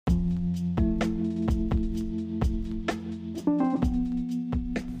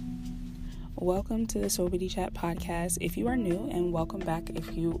Welcome to the Soul Beauty Chat podcast. If you are new, and welcome back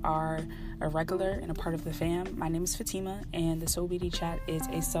if you are a regular and a part of the fam, my name is Fatima, and the Soul Beauty Chat is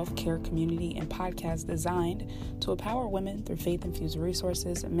a self-care community and podcast designed to empower women through faith-infused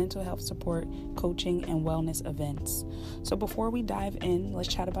resources, mental health support, coaching, and wellness events. So before we dive in, let's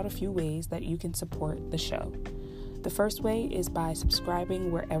chat about a few ways that you can support the show. The first way is by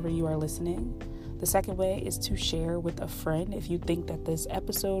subscribing wherever you are listening. The second way is to share with a friend. If you think that this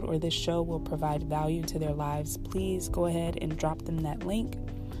episode or this show will provide value to their lives, please go ahead and drop them that link.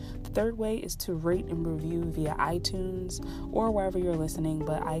 The third way is to rate and review via iTunes or wherever you're listening,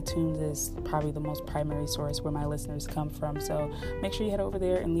 but iTunes is probably the most primary source where my listeners come from. So make sure you head over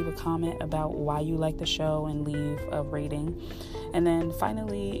there and leave a comment about why you like the show and leave a rating. And then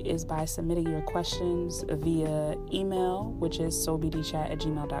finally is by submitting your questions via email, which is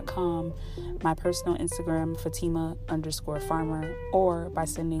soulbeautychat@gmail.com, my personal Instagram, Fatima_farmer, or by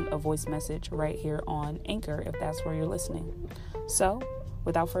sending a voice message right here on Anchor if that's where you're listening. So,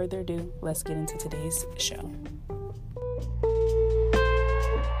 without further ado, let's get into today's show.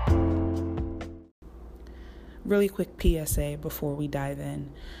 Really quick PSA before we dive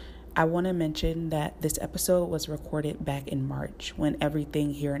in. I want to mention that this episode was recorded back in March when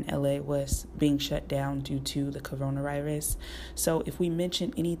everything here in LA was being shut down due to the coronavirus. So if we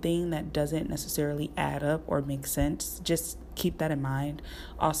mention anything that doesn't necessarily add up or make sense, just keep that in mind.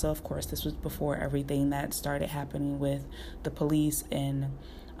 Also, of course, this was before everything that started happening with the police and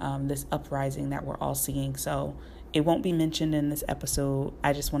this uprising that we're all seeing. So it won't be mentioned in this episode.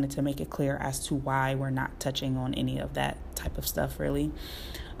 I just wanted to make it clear as to why we're not touching on any of that type of stuff, really.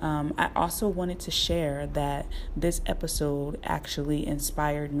 I also wanted to share that this episode actually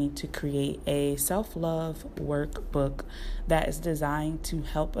inspired me to create a self-love workbook that is designed to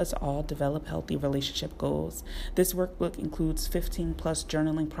help us all develop healthy relationship goals. This workbook includes 15 plus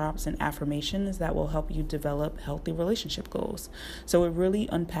journaling prompts and affirmations that will help you develop healthy relationship goals. So it really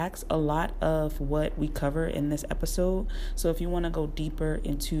unpacks a lot of what we cover in this episode. So if you want to go deeper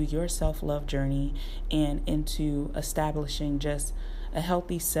into your self-love journey and into establishing just a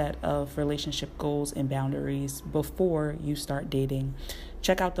healthy set of relationship goals and boundaries before you start dating,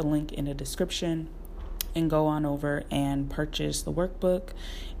 check out the link in the description and go on over and purchase the workbook.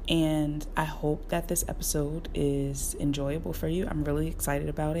 And I hope that this episode is enjoyable for you. I'm really excited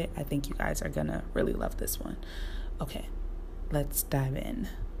about it. I think you guys are gonna really love this one. Okay, let's dive in.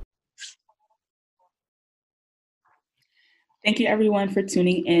 Thank you, everyone, for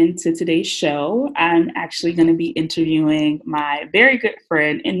tuning in to today's show. I'm actually going to be interviewing my very good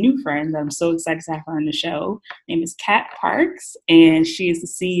friend and new friend that I'm so excited to have her on the show. Her name is Kat Parks, and she is the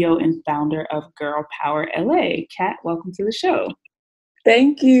CEO and founder of Girl Power LA. Kat, welcome to the show.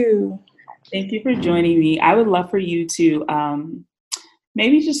 Thank you. Thank you for joining me. I would love for you to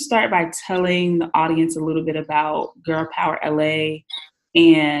maybe just start by telling the audience a little bit about Girl Power LA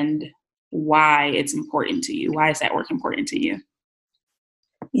and why it's important to you. Why is that work important to you?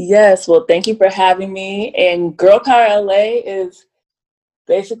 Yes, well, thank you for having me. And Girl Power LA is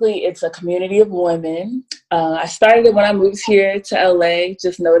basically, it's a community of women. I started it when I moved here to LA,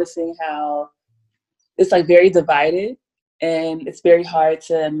 just noticing how it's like very divided and it's very hard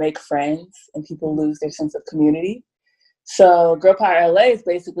to make friends and people lose their sense of community. So Girl Power LA is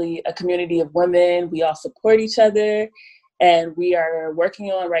basically a community of women. We all support each other. And we are working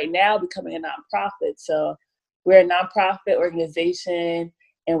on right now becoming a nonprofit. So we're a nonprofit organization,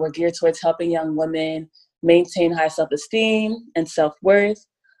 and we're geared towards helping young women maintain high self-esteem and self-worth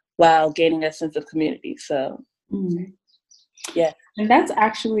while gaining a sense of community. So, yeah. And that's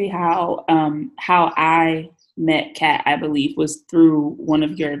actually how I met Kat, I believe, was through one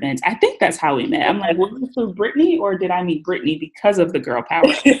of your events. I think that's how we met. I'm like, was it through Brittany, or did I meet Brittany because of the Girl Power?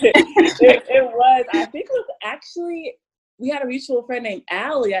 It was. I think it was actually, we had a mutual friend named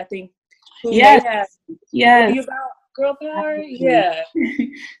Allie, I think, who yes. about Girl Power. Yeah.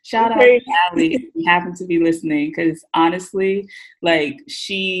 Shout out to Allie if you happen to be listening, because honestly, like,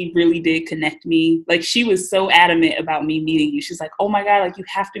 she really did connect me. Like, she was so adamant about me meeting you. She's like, oh my God, like, you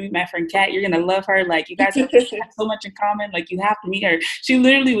have to meet my friend Kat. You're gonna love her. Like, you guys have so much in common. Like, you have to meet her. She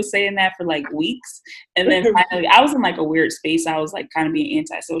literally was saying that for like weeks. And then finally, I was in like a weird space. I was like kind of being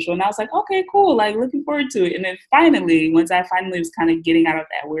antisocial, and I was like, okay, cool, like, looking forward to it. And then finally, once I finally was kind of getting out of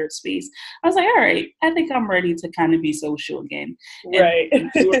that weird space, I was like, all right, I think I'm ready to kind of be social again. Right. I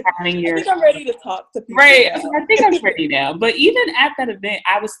think I'm ready to talk to people. Right. I think I'm ready now. But even at that event,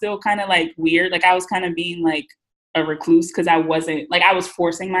 I was still kind of like weird. Like, I was kind of being like a recluse because I wasn't, like, I was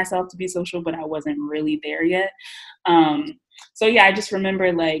forcing myself to be social, but I wasn't really there yet. So yeah, I just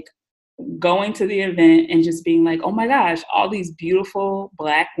remember like going to the event and just being like, oh my gosh, all these beautiful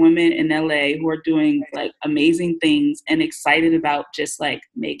Black women in LA who are doing like amazing things and excited about just like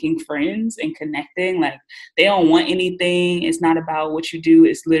making friends and connecting. Like they don't want anything. It's not about what you do.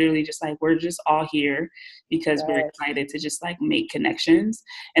 It's literally just like, we're just all here because we're excited to just like make connections.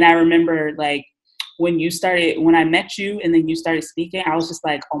 And I remember like, when I met you and then you started speaking, I was just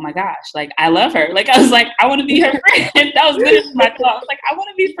like, oh my gosh, like I love her. Like I was like, I want to be her friend. That was literally my thought. I was like, I want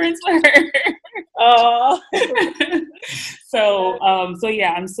to be friends with her. Oh. So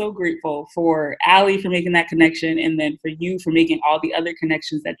yeah, I'm so grateful for Allie for making that connection, and then for you for making all the other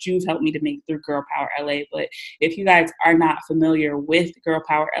connections that you've helped me to make through Girl Power LA. But if you guys are not familiar with Girl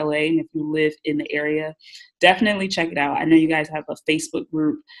Power LA, and if you live in the area, definitely check it out. I know you guys have a Facebook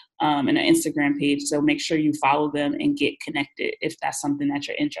group and an Instagram page, so make sure you follow them and get connected if that's something that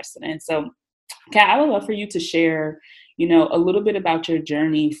you're interested in. So, Kat, I would love for you to share, a little bit about your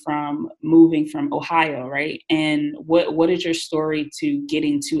journey from moving from Ohio, right? And what is your story to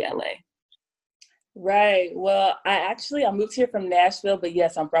getting to LA? Right. Well, I moved here from Nashville, but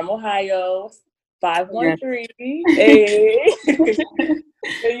yes, I'm from Ohio, 513. Yes. Hey.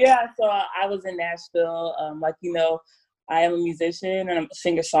 Yeah, so I was in Nashville. I am a musician and I'm a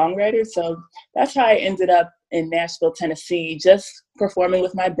singer-songwriter. So that's how I ended up in Nashville, Tennessee, just performing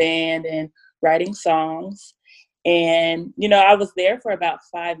with my band and writing songs. And, I was there for about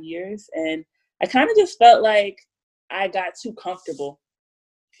 5 years, and I kind of just felt like I got too comfortable.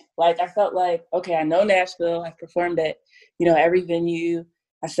 Like, I felt like, okay, I know Nashville. I performed at, every venue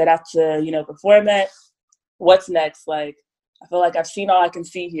I set out to, perform at. What's next? Like, I feel like I've seen all I can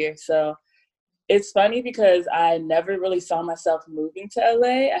see here. So it's funny because I never really saw myself moving to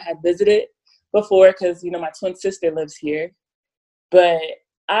LA. I had visited before because, my twin sister lives here. But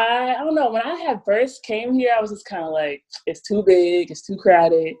I don't know, when I had first came here, I was just kind of like, it's too big, it's too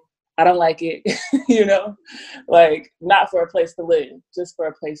crowded. I don't like it, like not for a place to live, just for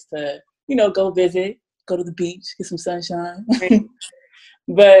a place to, go visit, go to the beach, get some sunshine.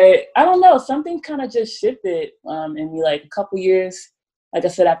 But I don't know, something kind of just shifted in me, like a couple years. Like I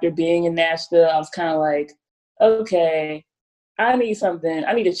said, after being in Nashville, I was kind of like, okay, I need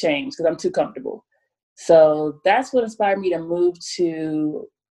to change because I'm too comfortable. So that's what inspired me to move to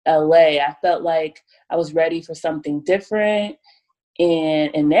LA. I felt like I was ready for something different.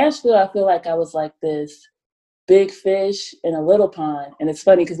 And in Nashville, I feel like I was like this big fish in a little pond. And it's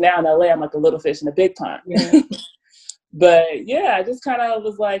funny because now in LA, I'm like a little fish in a big pond. Yeah. But yeah, I just kind of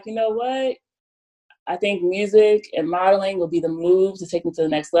was like, you know what? I think music and modeling will be the move to take me to the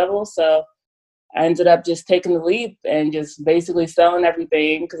next level. So I ended up just taking the leap and just basically selling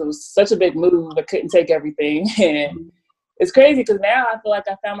everything because it was such a big move. I couldn't take everything. And it's crazy because now I feel like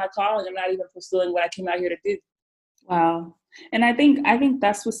I found my calling. I'm not even pursuing what I came out here to do. Wow. And I think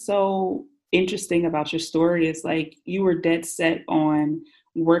that's what's so interesting about your story is like you were dead set on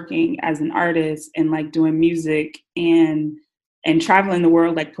working as an artist and like doing music and traveling the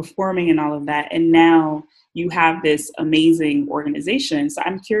world, like performing and all of that. And now you have this amazing organization. So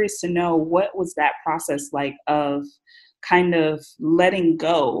I'm curious to know, what was that process like of kind of letting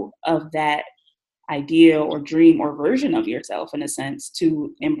go of that idea or dream or version of yourself, in a sense,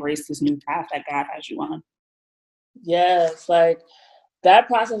 to embrace this new path that God has you on? Yes, like that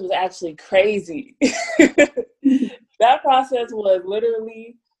process was actually crazy. That process was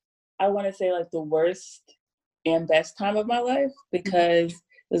literally, I want to say, like the worst and best time of my life because it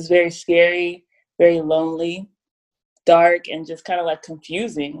was very scary, very lonely, dark, and just kind of like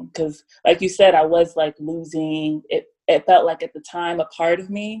confusing because, like you said, I was like losing it. It felt like at the time a part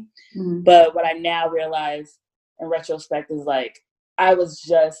of me, but what I now realize in retrospect is like I was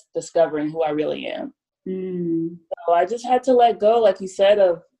just discovering who I really am. So I just had to let go, like you said,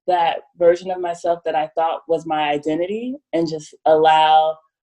 of that version of myself that I thought was my identity, and just allow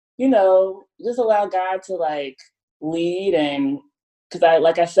God to like lead. And because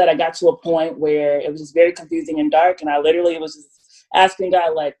like I said, I got to a point where it was just very confusing and dark, and I literally was just asking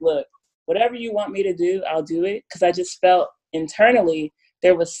God, like, look, whatever you want me to do, I'll do it. Because I just felt internally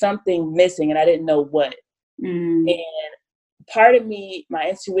there was something missing and I didn't know what. And part of me, my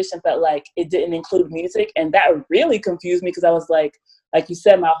intuition felt like it didn't include music, and that really confused me because I was like you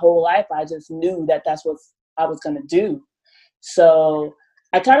said, my whole life I just knew that that's what I was going to do. So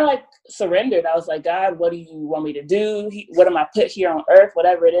I kind of like surrendered. I was like, God, what do you want me to do? What am I put here on earth?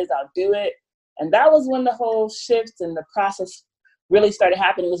 Whatever it is, I'll do it. And that was when the whole shift and the process really started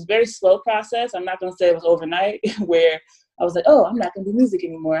happening. It was a very slow process. I'm not going to say it was overnight where I was like, oh, I'm not going to do music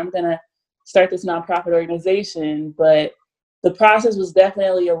anymore. I'm going to start this nonprofit organization. But the process was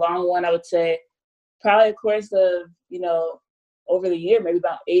definitely a long one. I would say probably a course of, over the year, maybe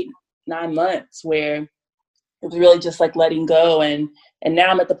about 8-9 9 months where it was really just like letting go. And now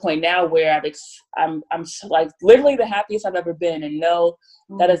I'm at the point now where I'm like literally the happiest I've ever been. And no,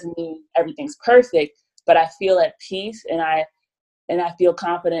 that doesn't mean everything's perfect, but I feel at peace, and I feel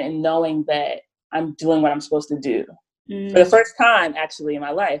confident in knowing that I'm doing what I'm supposed to do for the first time actually in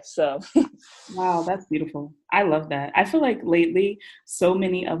my life. So wow, that's beautiful. I love that. I feel like lately so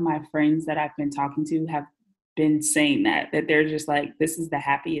many of my friends that I've been talking to have been saying that they're just like, this is the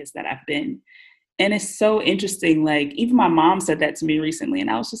happiest that I've been. And it's so interesting. Like even my mom said that to me recently, and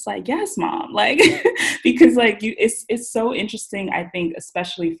I was just like, yes, mom. Like, because like it's so interesting. I think,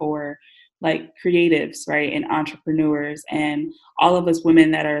 especially for like creatives, right, and entrepreneurs, and all of us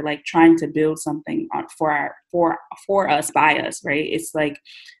women that are like trying to build something for us by us, right? It's like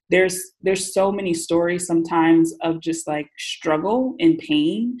there's so many stories sometimes of just like struggle and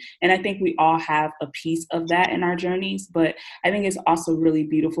pain, and I think we all have a piece of that in our journeys. But I think it's also really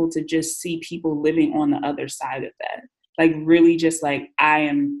beautiful to just see people living on the other side of that. Like really just like, I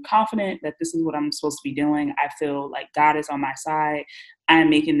am confident that this is what I'm supposed to be doing. I feel like God is on my side. I'm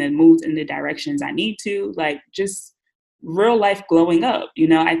making the moves in the directions I need to, like just real life glowing up. You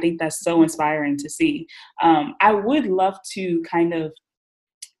know, I think that's so inspiring to see. I would love to kind of,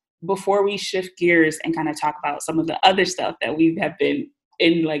 before we shift gears and kind of talk about some of the other stuff that we have been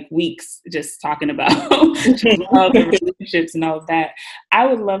in like weeks just talking about love and relationships and all of that, I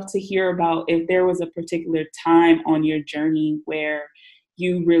would love to hear about if there was a particular time on your journey where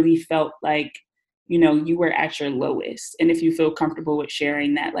you really felt like, you know, you were at your lowest, and if you feel comfortable with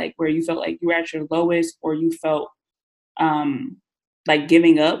sharing that, like where you felt like you were at your lowest, or you felt um like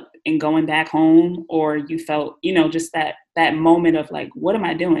giving up and going back home, or you felt, you know, just that moment of like, what am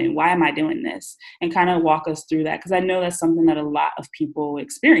I doing? Why am I doing this? And kind of walk us through that, because I know that's something that a lot of people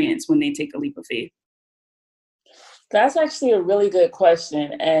experience when they take a leap of faith. that's actually a really good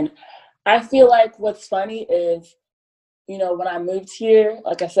question. And I feel like what's funny is, you know, when I moved here,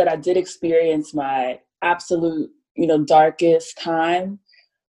 like I said, I did experience my absolute, you know, darkest time.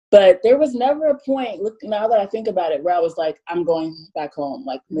 But there was never a point, look, now that I think about it, where I was like, I'm going back home.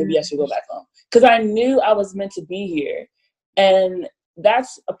 Like, maybe I should go back home. Because I knew I was meant to be here. And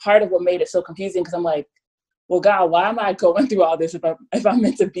that's a part of what made it so confusing, because I'm like, well, God, why am I going through all this if I'm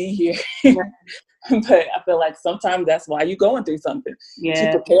meant to be here? But I feel like sometimes that's why you're going through something.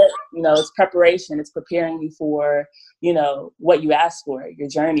 To prepare, you know, it's preparation. It's preparing you for, you know, what you ask for. Your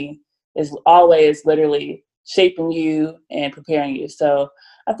journey is always literally shaping you and preparing you. So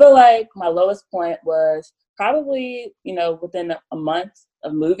I feel like my lowest point was probably, you know, within a month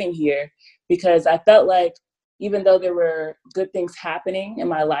of moving here, because I felt like even though there were good things happening in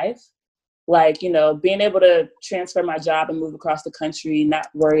my life, like, you know, being able to transfer my job and move across the country, not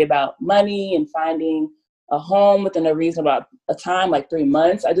worry about money and finding a home within a reasonable a time, like 3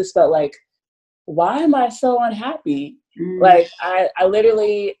 months, I just felt like, why am I so unhappy? Like I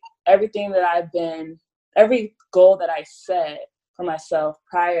literally, everything that every goal that I set for myself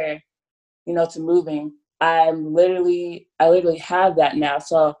prior, you know, to moving, I literally have that now.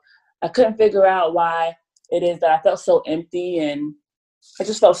 So I couldn't figure out why it is that I felt so empty, and I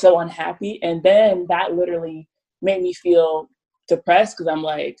just felt so unhappy. And then that literally made me feel depressed, because I'm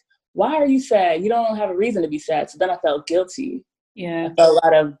like, why are you sad? You don't have a reason to be sad. So then I felt guilty. Yeah. I felt a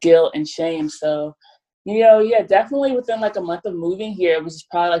lot of guilt and shame. So, you know, yeah, definitely within like a month of moving here, it was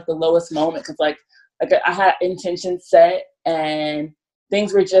probably like the lowest moment, because like I had intentions set, and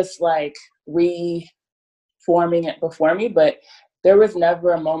things were just like reforming it before me. But there was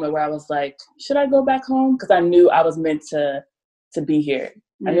never a moment where I was like, should I go back home? Because I knew I was meant to be here.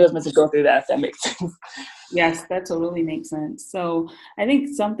 I knew I was meant to go through that, if that makes sense. Yes, that totally makes sense. So I think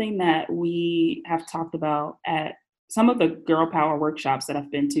something that we have talked about at some of the girl power workshops that I've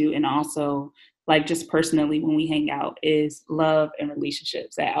been to, and also like just personally when we hang out, is love and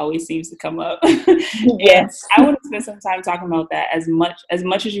relationships. That always seems to come up. And Yes. I want to spend some time talking about that as much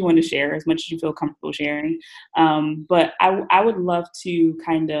as you want to share, as much as you feel comfortable sharing. But I would love to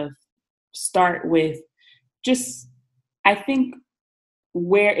kind of start with just, I think,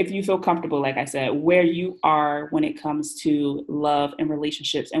 where, if you feel comfortable, like I said, where you are when it comes to love and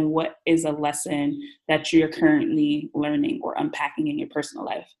relationships, and what is a lesson that you're currently learning or unpacking in your personal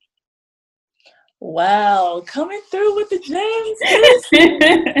life. Wow, coming through with the gems.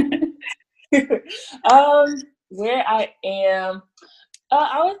 Where I am,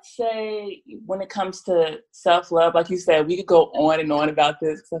 I would say when it comes to self-love, like you said, we could go on and on about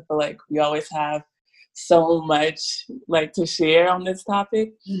this, because I feel like we always have so much like to share on this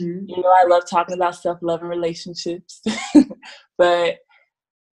topic. Mm-hmm. You know, I love talking about self-love and relationships. But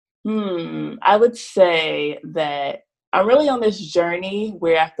I would say that I'm really on this journey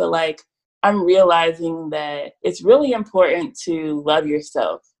where I feel like I'm realizing that it's really important to love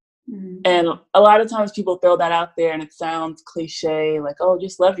yourself. Mm-hmm. And a lot of times people throw that out there and it sounds cliche, like, oh,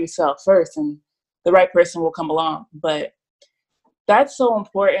 just love yourself first and the right person will come along. But that's so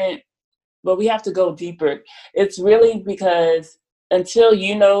important, but we have to go deeper. It's really because until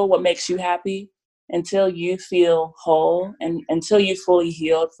you know what makes you happy, until you feel whole, and until you fully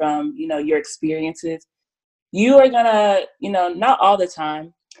healed from, your experiences, you are gonna, not all the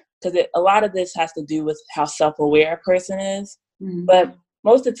time, because a lot of this has to do with how self-aware a person is. Mm-hmm. But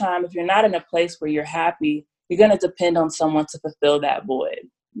most of the time, if you're not in a place where you're happy, you're gonna depend on someone to fulfill that void.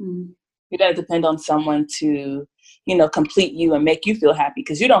 Mm-hmm. You're gonna depend on someone to, complete you and make you feel happy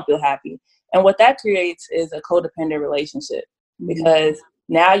because you don't feel happy. And what that creates is a codependent relationship, because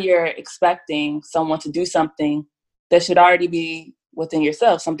now you're expecting someone to do something that should already be within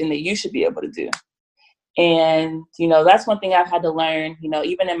yourself, something that you should be able to do. And, that's one thing I've had to learn,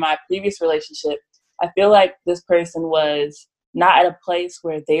 even in my previous relationship. I feel like this person was not at a place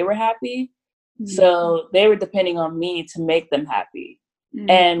where they were happy. Mm-hmm. So they were depending on me to make them happy. Mm-hmm.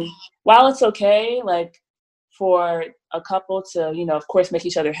 And while it's okay, like, for a couple to, of course, make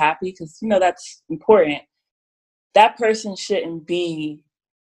each other happy, because, that's important, that person shouldn't be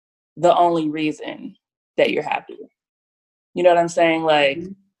the only reason that you're happy. You know what I'm saying? Like,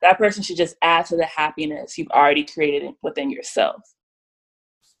 mm-hmm. that person should just add to the happiness you've already created within yourself.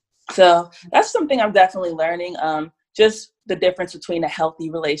 So that's something I'm definitely learning. Just the difference between a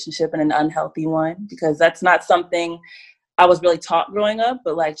healthy relationship and an unhealthy one, because that's not something I was really taught growing up,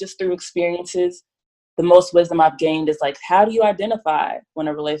 but like just through experiences, the most wisdom I've gained is like, how do you identify when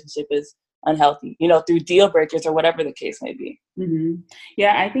a relationship is unhealthy, through deal breakers or whatever the case may be. Mm-hmm.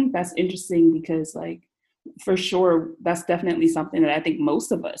 Yeah, I think that's interesting because, like, for sure, that's definitely something that I think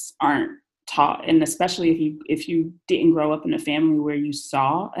most of us aren't taught. And especially if you didn't grow up in a family where you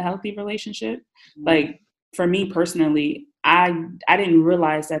saw a healthy relationship. Mm-hmm. Like, for me personally, I didn't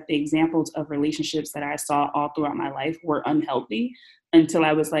realize that the examples of relationships that I saw all throughout my life were unhealthy until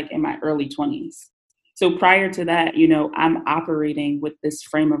I was like in my early 20s. So prior to that, I'm operating with this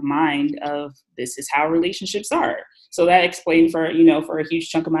frame of mind of this is how relationships are. So that explained for a huge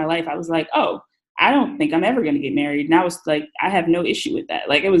chunk of my life, I was like, oh, I don't think I'm ever going to get married. And I was like, I have no issue with that.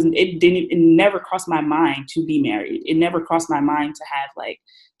 Like, it never crossed my mind to be married. It never crossed my mind to have like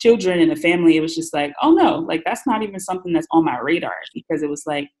children and a family. It was just like, oh no, like that's not even something that's on my radar, because it was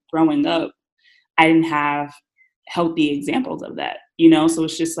like growing up, I didn't have healthy examples of that, so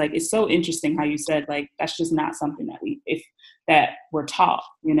it's just like, it's so interesting how you said like that's just not something that we're taught.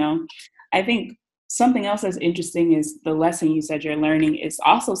 I think something else that's interesting is the lesson you said you're learning is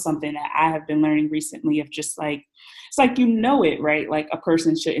also something that I have been learning recently, of just like, it's like, it, right? Like, a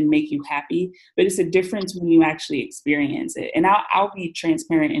person shouldn't make you happy, but it's a difference when you actually experience it. And I'll be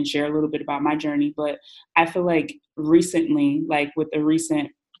transparent and share a little bit about my journey, but I feel like recently, like with the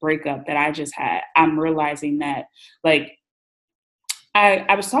recent breakup that I just had, I'm realizing that, like,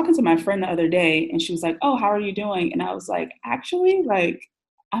 I was talking to my friend the other day and she was like, oh, how are you doing? And I was like, actually, like,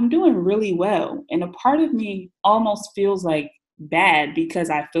 I'm doing really well. And a part of me almost feels like bad because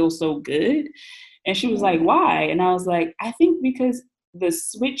I feel so good. And she was like, why? And I was like, I think because the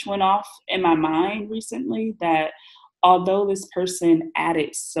switch went off in my mind recently that although this person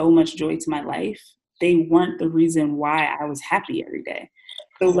added so much joy to my life, they weren't the reason why I was happy every day.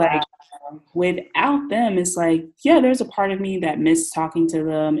 So like, without them, it's like, yeah, there's a part of me that miss talking to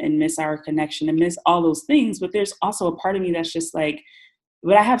them and miss our connection and miss all those things. But there's also a part of me that's just like,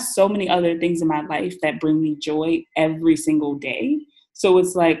 but I have so many other things in my life that bring me joy every single day. So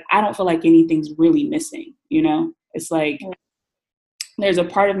it's like, I don't feel like anything's really missing, It's like, there's a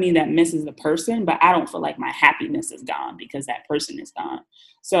part of me that misses the person, but I don't feel like my happiness is gone because that person is gone.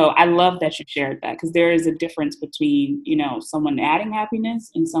 So I love that you shared that, because there is a difference between, someone adding happiness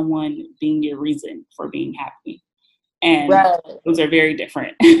and someone being your reason for being happy. And those are very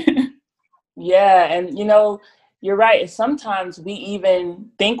different. Yeah. And, you're right. Sometimes we even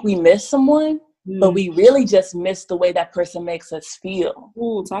think we miss someone, but we really just miss the way that person makes us feel.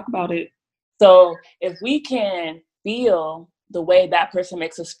 Ooh, talk about it. So if we can feel the way that person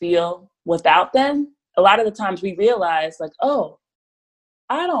makes us feel without them, a lot of the times we realize like, oh,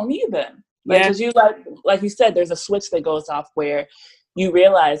 I don't need them. Like, cause you like you said, there's a switch that goes off where you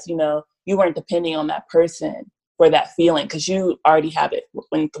realize, you weren't depending on that person for that feeling because you already have it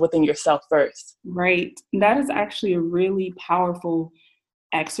within yourself first. Right. That is actually a really powerful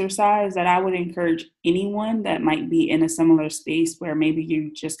exercise that I would encourage anyone that might be in a similar space where maybe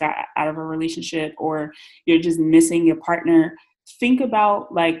you just got out of a relationship or you're just missing your partner. Think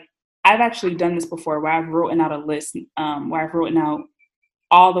about like I've actually done this before where I've written out a list, where I've written out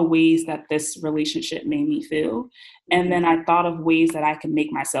all the ways that this relationship made me feel. And then I thought of ways that I could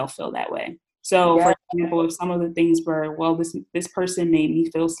make myself feel that way. So Yeah. for example, if some of the things were, well, this person made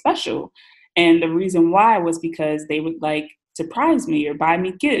me feel special. And the reason why was because they would like surprise me or buy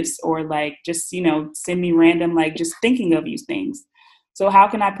me gifts or like just, send me random, like just thinking of you things. So how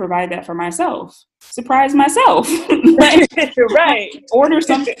can I provide that for myself? Surprise myself. Like, Right. order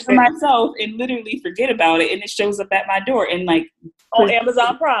something for myself and literally forget about it, and it shows up at my door and like On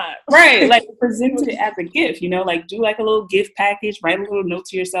Amazon Prime. right, like present it as a gift, like do like a little gift package, write a little note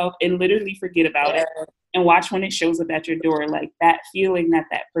to yourself and literally forget about it and watch when it shows up at your door. Like that feeling that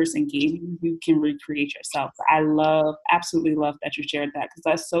person gave you, you can recreate yourself. Absolutely love that you shared that, because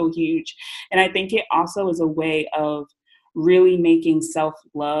that's so huge. And I think it also is a way of really making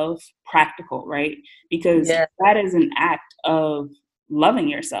self-love practical, right? Because that is an act of loving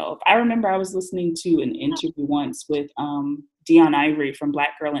yourself. I remember I was listening to an interview once with Dion Ivory from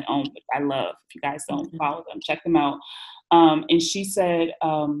Black Girl and Own, which I love. If you guys don't follow them, check them out. And she said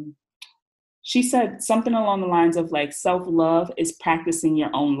something along the lines of like, self-love is practicing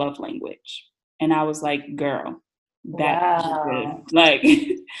your own love language. And I was like, girl, that's good. Like,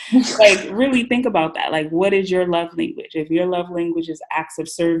 like really think about that. Like, what is your love language? If your love language is acts of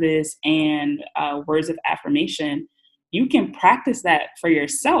service and words of affirmation, you can practice that for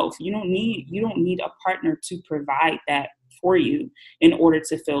yourself. You don't need a partner to provide that for you in order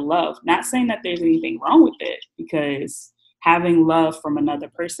to feel love. Not saying that there's anything wrong with it, because having love from another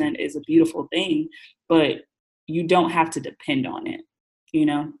person is a beautiful thing, but you don't have to depend on it,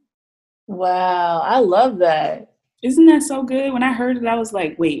 Wow, I love that. Isn't that so good? When I heard it, I was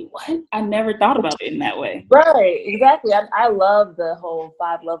like, wait, what? I never thought about it in that way. Right, exactly. I love the whole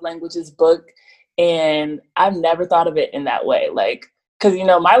Five Love Languages book, and I've never thought of it in that way. Like, because,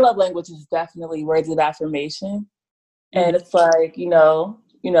 my love language is definitely words of affirmation. And it's like,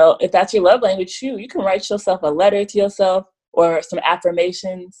 if that's your love language, you can write yourself a letter to yourself or some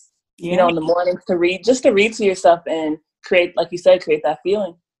affirmations, in the mornings to read to yourself and create, like you said, create that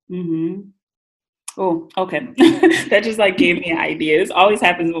feeling. Mm-hmm. Oh, okay. That just like gave me an idea. This always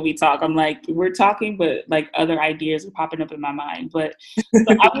happens when we talk. I'm like, we're talking, but like other ideas are popping up in my mind. But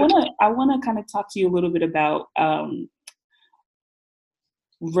so I wanna kind of talk to you a little bit about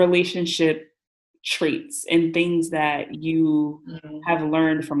relationship traits and things that you have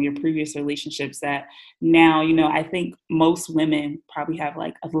learned from your previous relationships that now, I think most women probably have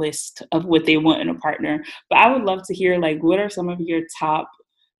like a list of what they want in a partner. But I would love to hear, like, what are some of your top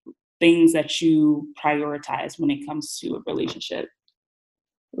things that you prioritize when it comes to a relationship?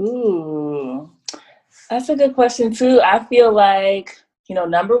 Ooh, that's a good question too. I feel like,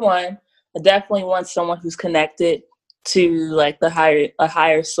 number one, I definitely want someone who's connected to like a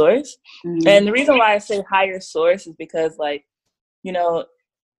higher source. Mm-hmm. And the reason why I say higher source is because, like,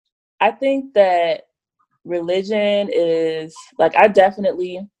 I think that religion is like, I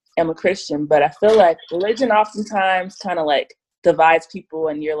definitely am a Christian, but I feel like religion oftentimes kind of like divides people,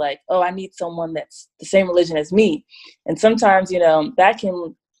 and you're like, oh, I need someone that's the same religion as me. And sometimes, that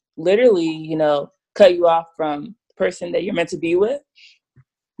can literally, cut you off from the person that you're meant to be with,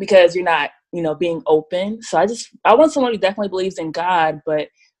 because you're not, being open. So I want someone who definitely believes in God, but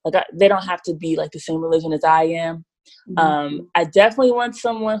like they don't have to be like the same religion as I am. Mm-hmm. I definitely want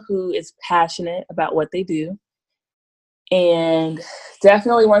someone who is passionate about what they do, and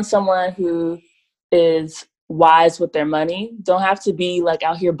definitely want someone who is wise with their money. Don't have to be like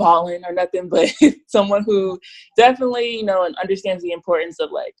out here balling or nothing, but someone who definitely, and understands the importance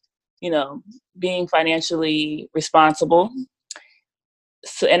of like, being financially responsible.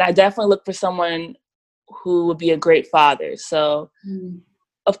 So, and I definitely look for someone who would be a great father. So,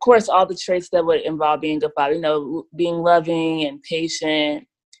 of course, all the traits that would involve being a good father, being loving and patient.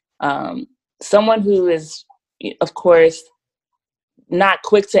 Someone who is, of course, not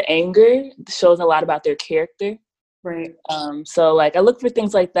quick to anger, shows a lot about their character. Right. So, like, I look for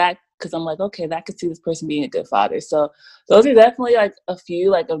things like that because I'm like, okay, that could see this person being a good father. So those are definitely like a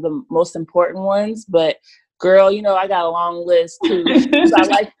few like of the most important ones. But girl, I got a long list too.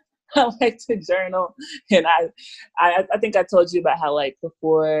 I like to journal, and I think I told you about how, like,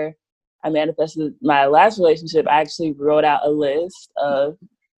 before I manifested my last relationship, I actually wrote out a list of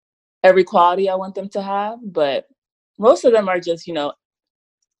every quality I want them to have. But most of them are just,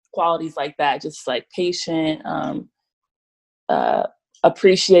 qualities like that, just like patient,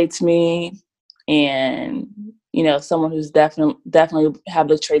 appreciates me, and someone who's definitely have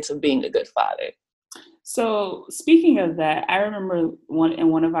the traits of being a good father. So speaking of that, I remember in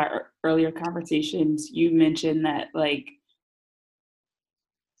one of our earlier conversations, you mentioned that like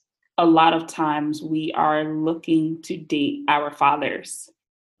a lot of times we are looking to date our fathers.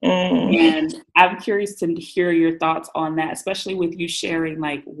 And I'm curious to hear your thoughts on that, especially with you sharing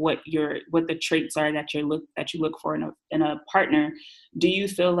like what the traits are that you look for in a partner. Do you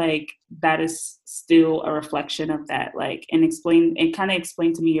feel like that is still a reflection of that? Like, and kind of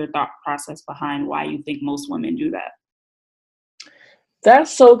explain to me your thought process behind why you think most women do that.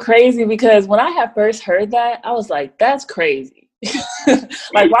 That's so crazy, because when I had first heard that, I was like, that's crazy.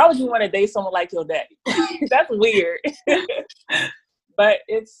 Like, why would you want to date someone like your daddy? That's weird. But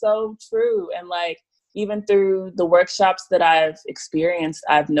it's so true. And like, even through the workshops that I've experienced,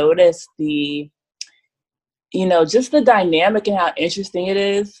 I've noticed just the dynamic and how interesting it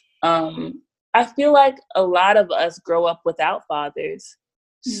is. I feel like a lot of us grow up without fathers.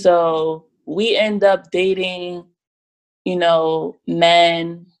 Mm-hmm. So we end up dating,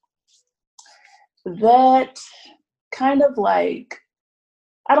 men that kind of like,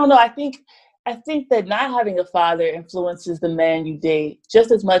 I don't know, I think that not having a father influences the man you date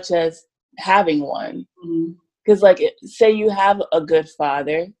just as much as having one. Because like, say you have a good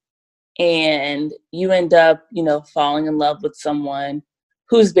father and you end up, falling in love with someone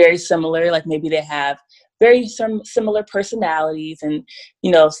who's very similar, like maybe they have very similar personalities and,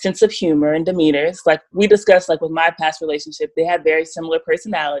 sense of humor and demeanors. Like we discussed, like with my past relationship, they had very similar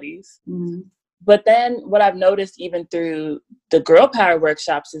personalities. Mm-hmm. But then what I've noticed even through the girl power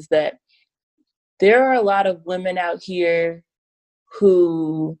workshops is that there are a lot of women out here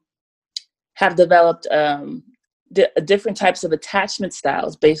who have developed different types of attachment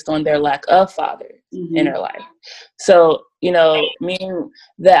styles based on their lack of father in their life. So, meaning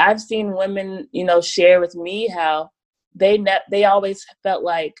that I've seen women, share with me how they always felt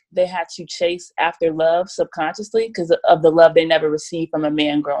like they had to chase after love subconsciously because of the love they never received from a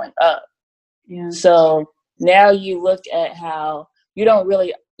man growing up. Yeah. So now you look at how you don't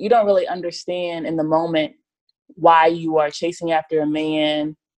really understand in the moment why you are chasing after a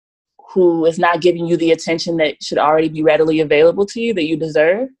man who is not giving you the attention that should already be readily available to you that you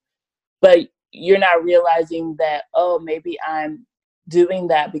deserve. But you're not realizing that, oh, maybe I'm doing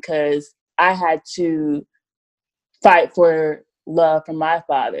that because I had to fight for love from my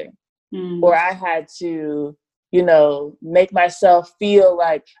father. Or I had to, make myself feel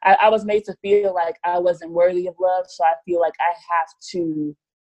like I was made to feel like I wasn't worthy of love. So I feel like I have to,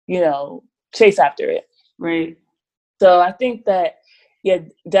 chase after it. Right. So I think that, yeah,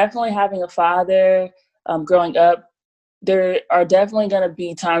 definitely having a father growing up, there are definitely going to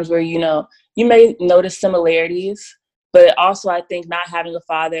be times where, you may notice similarities, but also I think not having a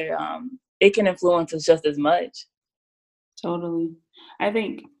father, it can influence us just as much. Totally. I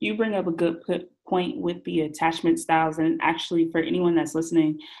think you bring up a good point with the attachment styles. And actually, for anyone that's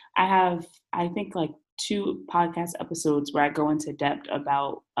listening, I think like 2 podcast episodes where I go into depth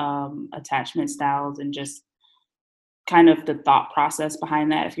about attachment styles and just kind of the thought process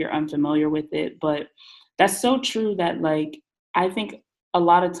behind that if you're unfamiliar with it. But that's so true that like, I think a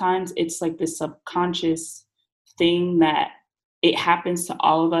lot of times it's like this subconscious thing that it happens to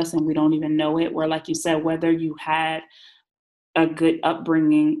all of us and we don't even know it, where like you said, whether you had a good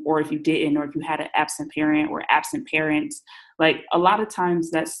upbringing or if you didn't, or if you had an absent parent or absent parents, like a lot of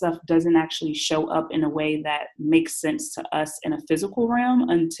times that stuff doesn't actually show up in a way that makes sense to us in a physical realm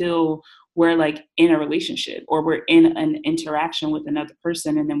until we're like in a relationship or we're in an interaction with another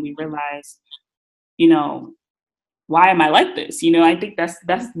person. And then we realize, why am I like this? I think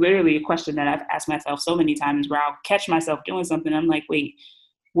that's literally a question that I've asked myself so many times where I'll catch myself doing something. I'm like, wait,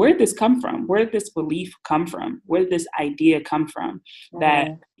 where did this come from? Where did this belief come from? Where did this idea come from that,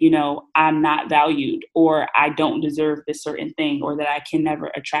 I'm not valued or I don't deserve this certain thing or that I can never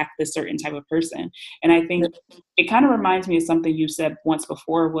attract this certain type of person? And I think it kind of reminds me of something you said once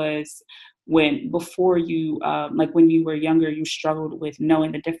before was when you were younger, you struggled with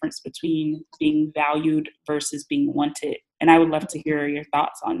knowing the difference between being valued versus being wanted. And I would love to hear your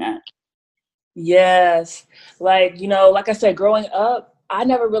thoughts on that. Yes. Like, like I said, growing up, I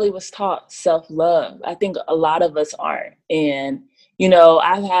never really was taught self-love. I think a lot of us aren't. And,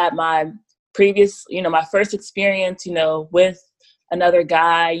 I've had my previous, my first experience, with another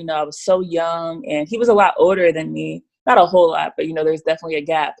guy, I was so young and he was a lot older than me. Not a whole lot, but, there's definitely a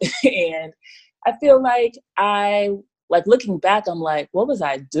gap. And I feel like looking back, I'm like, what was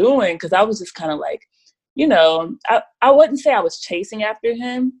I doing? Because I was just kind of like, I wouldn't say I was chasing after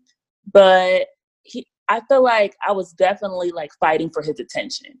him, but I feel like I was definitely like fighting for his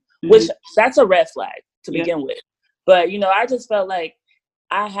attention, which that's a red flag to begin with. But, I just felt like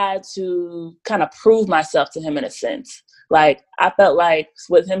I had to kind of prove myself to him in a sense. Like, I felt like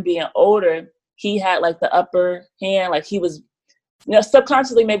with him being older, he had like the upper hand, like he was you know,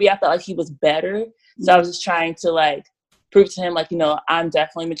 subconsciously, maybe I felt like he was better. So I was just trying to like prove to him, like, you know, I'm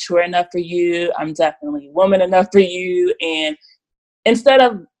definitely mature enough for you. I'm definitely woman enough for you. And instead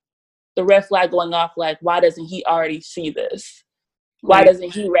of the red flag going off, like, why doesn't he already see this? Why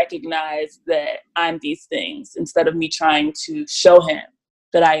doesn't he recognize that I'm these things, instead of me trying to show him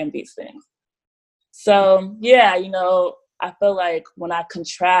that I am these things? So, yeah, you know, I feel like when I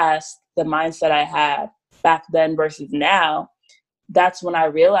contrast the mindset I had back then versus now, that's when I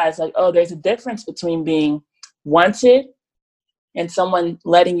realized, like, oh, there's a difference between being wanted and someone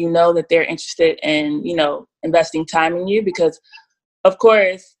letting you know that they're interested in, you know, investing time in you. Because, of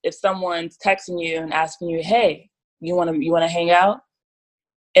course, if someone's texting you and asking you, hey, you want to hang out?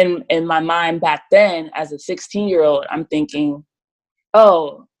 In my mind back then, as a 16-year-old, I'm thinking,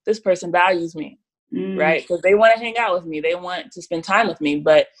 oh, this person values me, right? Because they want to hang out with me. They want to spend time with me.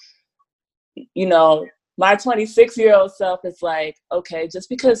 But, you know, my 26-year-old self is like, okay, just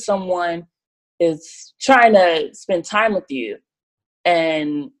because someone is trying to spend time with you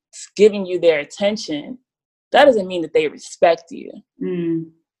and giving you their attention, that doesn't mean that they respect you.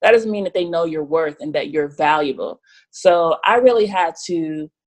 That doesn't mean that they know your worth and that you're valuable. So I really had to,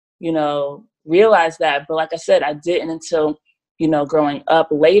 you know, realize that. But like I said, I didn't until, you know, growing up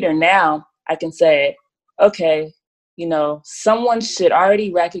later. Now I can say, okay, you know, someone should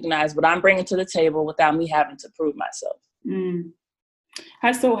already recognize what I'm bringing to the table without me having to prove myself.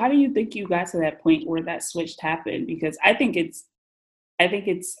 So how do you think you got to that point where that switch happened? Because I think it's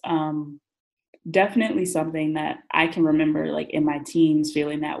definitely something that I can remember, like, in my teens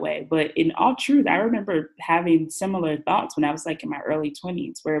feeling that way. But in all truth, I remember having similar thoughts when I was like in my early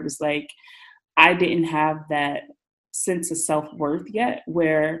 20s, where it was like I didn't have that sense of self-worth yet,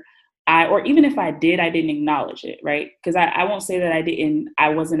 where or even if I did, I didn't acknowledge it, right? Because I won't say that I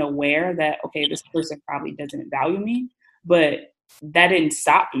wasn't aware that, okay, this person probably doesn't value me, but that didn't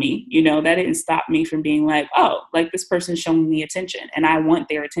stop me, you know, that didn't stop me from being like, oh, like, this person's showing me attention and I want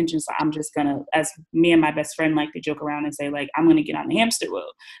their attention. So I'm just gonna, as me and my best friend like to joke around and say, like, I'm gonna get on the hamster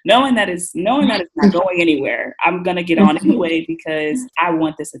wheel, knowing that it's not going anywhere. I'm gonna get on anyway because I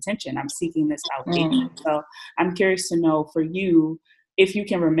want this attention. I'm seeking this validation. So I'm curious to know, for you, if you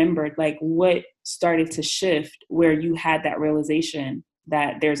can remember, like, what started to shift where you had that realization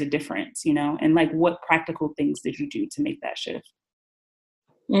that there's a difference, you know, and like, what practical things did you do to make that shift?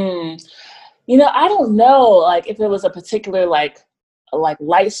 You know, I don't know, like, if it was a particular like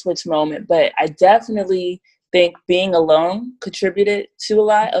light switch moment, but I definitely think being alone contributed to a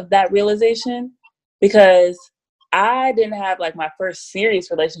lot of that realization, because I didn't have like my first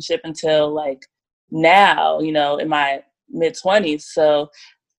serious relationship until like now, you know, in my mid-20s. So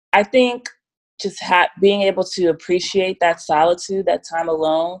I think just being able to appreciate that solitude, that time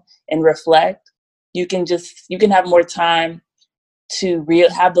alone, and reflect, you can have more time to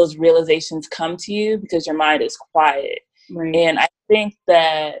have those realizations come to you because your mind is quiet. Right. And I think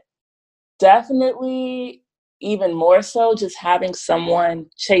that definitely, even more so, just having someone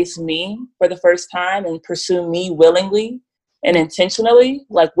chase me for the first time and pursue me willingly and intentionally,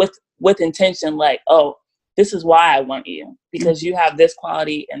 like with intention, like, oh, this is why I want you, because you have this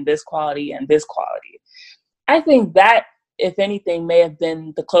quality and this quality and this quality. I think that, if anything, may have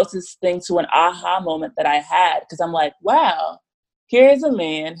been the closest thing to an aha moment that I had, because I'm like, wow, here's a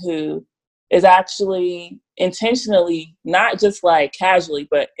man who is actually intentionally, not just like casually,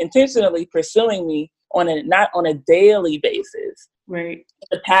 but intentionally pursuing me not on a daily basis. Right. In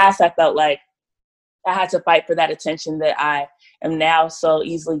the past, I felt like I had to fight for that attention that I am now so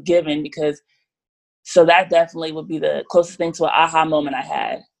easily given, so that definitely would be the closest thing to an aha moment I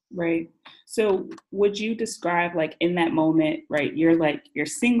had. Right. So would you describe, like, in that moment, right, you're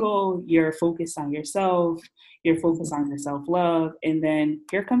single, you're focused on yourself, you're focused on your self-love, and then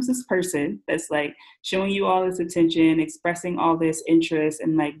here comes this person that's like showing you all this attention, expressing all this interest,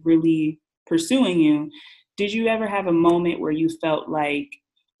 and like really pursuing you. Did you ever have a moment where you felt like,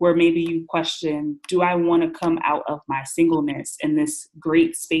 where maybe you question, do I want to come out of my singleness in this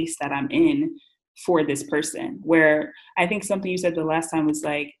great space that I'm in for this person? Where I think something you said the last time was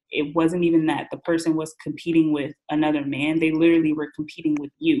like, it wasn't even that the person was competing with another man. They literally were competing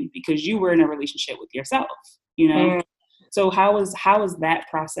with you because you were in a relationship with yourself, you know? So how is that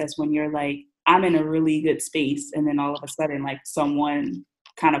process when you're like, I'm in a really good space, and then all of a sudden, like, someone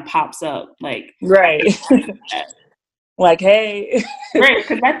kind of pops up, like, right. Like, hey. Right,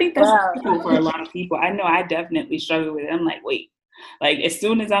 because I think that's difficult for a lot of people. I know I definitely struggle with it. I'm like, wait, like, as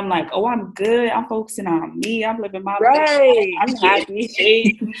soon as I'm like, oh, I'm good, I'm focusing on me, I'm living my life, I'm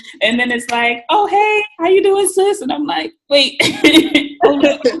happy. And then it's like, oh, hey, how you doing, sis? And I'm like, wait.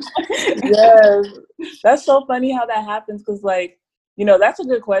 Yes. That's so funny how that happens, because, like, That's a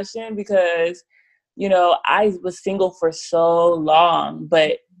good question because, I was single for so long,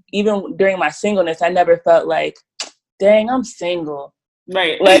 but even during my singleness, I never felt like, dang, I'm single.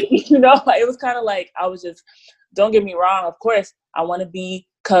 Right. Like, it was kind of like, I was just, don't get me wrong. Of course, I want to be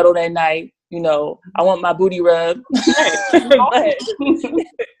cuddled at night. I want my booty rubbed. But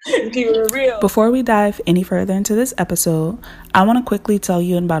keep it real. Before we dive any further into this episode, I want to quickly tell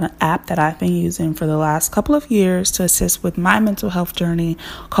you about an app that I've been using for the last couple of years to assist with my mental health journey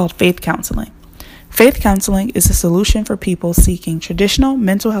called Faith Counseling. Faith Counseling is a solution for people seeking traditional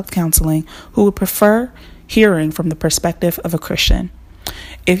mental health counseling who would prefer hearing from the perspective of a Christian.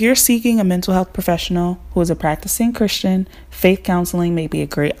 If you're seeking a mental health professional who is a practicing Christian, Faith Counseling may be a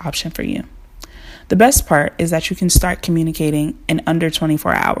great option for you. The best part is that you can start communicating in under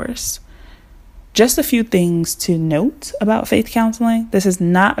 24 hours. Just a few things to note about Faith Counseling. This is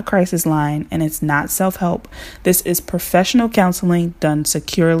not a crisis line and it's not self-help. This is professional counseling done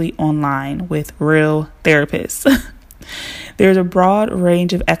securely online with real therapists. There's a broad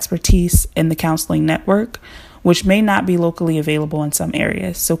range of expertise in the counseling network, which may not be locally available in some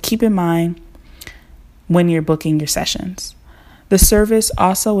areas. So keep in mind when you're booking your sessions. The service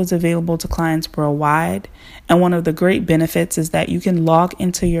also is available to clients worldwide, and one of the great benefits is that you can log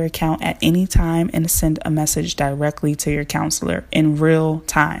into your account at any time and send a message directly to your counselor in real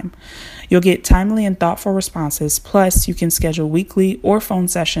time. You'll get timely and thoughtful responses, plus you can schedule weekly or phone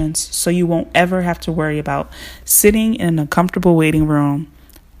sessions so you won't ever have to worry about sitting in a comfortable waiting room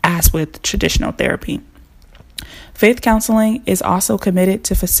as with traditional therapy. Faith Counseling is also committed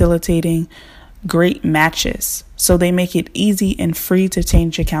to facilitating great matches, so they make it easy and free to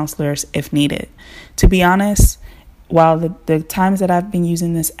change your counselors if needed. To be honest, while the times that I've been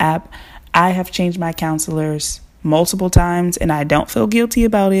using this app, I have changed my counselors multiple times and I don't feel guilty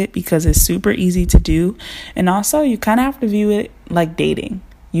about it because it's super easy to do. And also, you kind of have to view it like dating.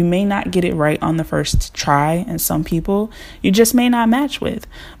 You may not get it right on the first try, and some people you just may not match with.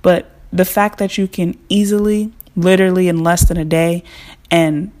 But the fact that you can easily, literally in less than a day,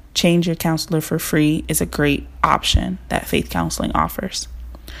 and change your counselor for free is a great option that Faith Counseling offers.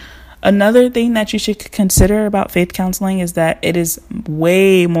 Another thing that you should consider about Faith Counseling is that it is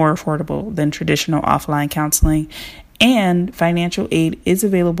way more affordable than traditional offline counseling, and financial aid is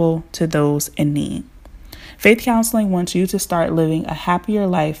available to those in need. Faith Counseling wants you to start living a happier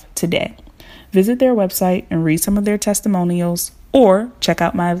life today. Visit their website and read some of their testimonials, or check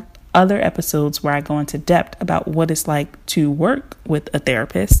out my other episodes where I go into depth about what it's like to work with a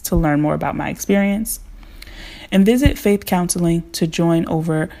therapist to learn more about my experience. And visit Faith Counseling to join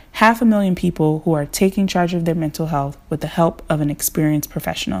over 500,000 people who are taking charge of their mental health with the help of an experienced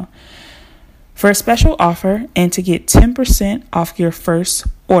professional. For a special offer and to get 10% off your first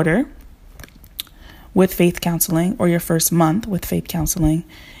order with Faith Counseling or your first month with Faith Counseling,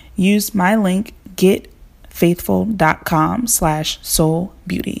 use my link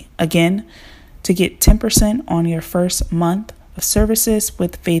getfaithful.com/soulbeauty. Again, to get 10% on your first month of services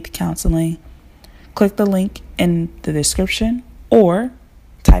with Faith Counseling, click the link in the description or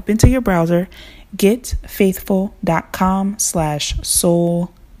type into your browser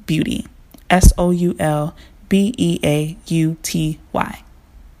getfaithful.com/soulbeauty. SOULBEAUTY.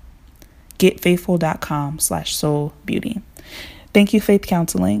 Getfaithful.com/soulbeauty. Thank you, Faith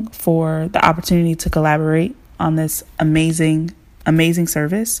Counseling, for the opportunity to collaborate on this amazing, amazing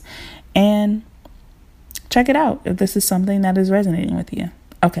service. And check it out if this is something that is resonating with you.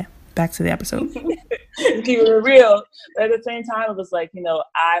 Okay, back to the episode. Keep it real. But at the same time, it was like,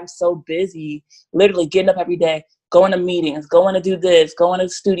 I'm so busy, literally getting up every day, going to meetings, going to do this, going to the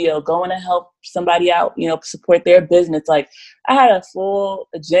studio, going to help somebody out, support their business. Like, I had a full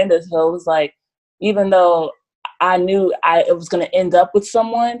agenda. So it was like, even though I knew it was going to end up with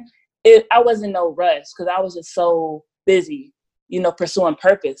someone, I wasn't no rush because I was just so busy, pursuing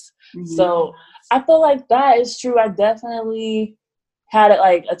purpose. Mm-hmm. So I feel like that is true. I definitely had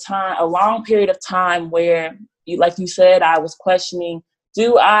a long period of time where, like you said, I was questioning,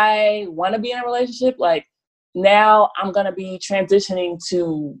 do I want to be in a relationship? Like, now I'm going to be transitioning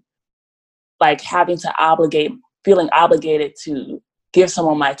to like feeling obligated to give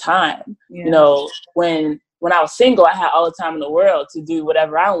someone my time. Yeah. When I was single, I had all the time in the world to do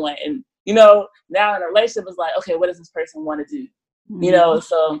whatever I want. And, now in a relationship, it's like, okay, what does this person want to do? Mm-hmm.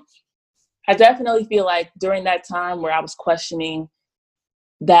 So I definitely feel like during that time where I was questioning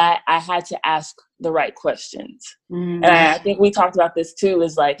that, I had to ask the right questions. Mm-hmm. And I think we talked about this too,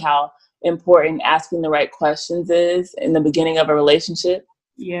 is like how important asking the right questions is in the beginning of a relationship.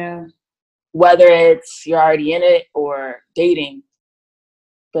 Yeah. Whether it's you're already in it or dating.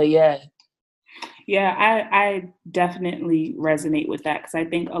 But yeah. Yeah, I definitely resonate with that because I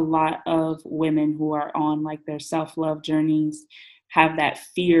think a lot of women who are on like their self-love journeys have that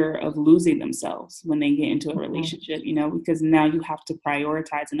fear of losing themselves when they get into a Mhm. relationship, because now you have to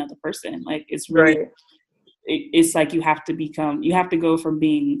prioritize another person. Like Right. it's like you have to go from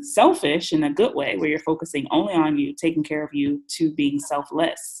being selfish in a good way where you're focusing only on you, taking care of you, to being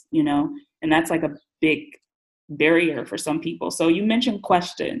selfless. And that's like a big barrier for some people. So you mentioned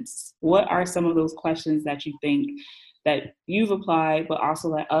questions. What are some of those questions that you think that you've applied, but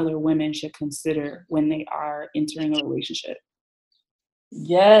also that other women should consider when they are entering a relationship?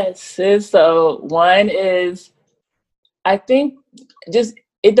 Yes, sis. So one is, I think, just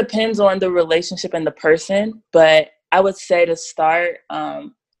it depends on the relationship and the person, but I would say to start,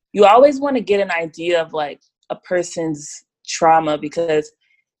 you always want to get an idea of like a person's trauma, because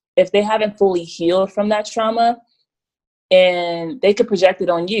if they haven't fully healed from that trauma, and they could project it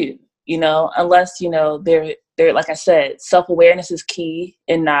on you, unless they're like I said, self-awareness is key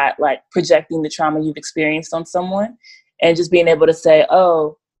in not like projecting the trauma you've experienced on someone, and just being able to say,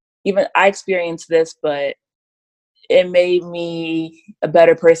 oh, even I experienced this, but it made me a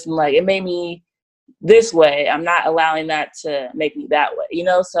better person. Like, it made me this way. I'm not allowing that to make me that way.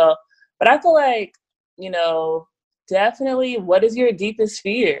 So, but I feel like, you know, definitely, what is your deepest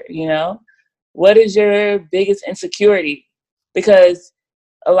fear? What is your biggest insecurity? Because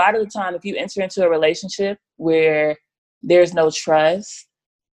a lot of the time, if you enter into a relationship where there's no trust,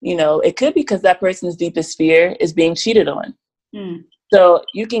 it could be because that person's deepest fear is being cheated on. Mm. So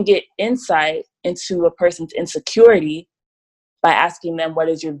you can get insight into a person's insecurity by asking them, what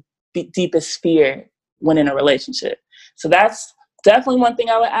is your deepest fear when in a relationship? So that's definitely one thing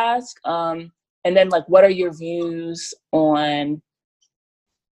I would ask. And then, like, what are your views on,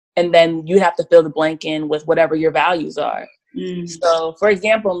 and then you have to fill the blank in with whatever your values are. Mm. So, for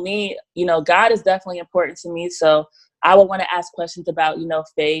example, me, God is definitely important to me. So I would want to ask questions about,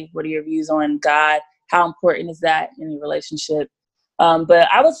 faith. What are your views on God? How important is that in your relationship? But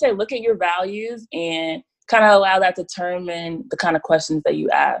I would say look at your values and kind of allow that to determine the kind of questions that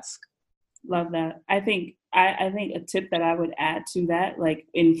you ask. Love that. I think a tip that I would add to that, like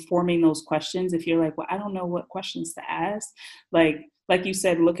in forming those questions, if you're like, well, I don't know what questions to ask, like you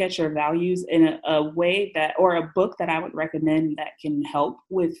said, look at your values in a way that, or a book that I would recommend that can help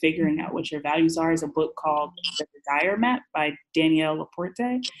with figuring out what your values are, is a book called The Desire Map by Danielle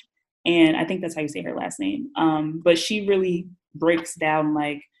Laporte. And I think that's how you say her last name. But she really breaks down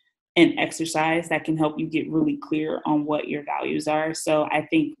like an exercise that can help you get really clear on what your values are. So I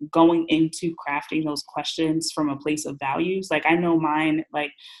think going into crafting those questions from a place of values, like I know mine,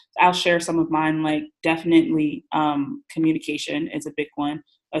 like I'll share some of mine, like definitely communication is a big one.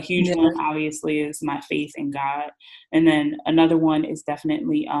 A huge Yeah. one, obviously, is my faith in God. And then another one is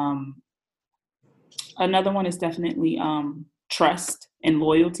definitely trust and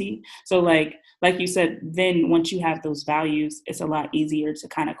loyalty. So like you said, then once you have those values, it's a lot easier to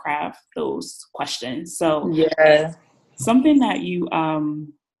kind of craft those questions. So Yeah. something that you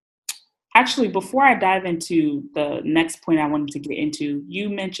actually, before I dive into the next point I wanted to get into, you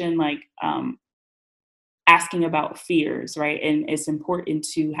mentioned like asking about fears, right? And it's important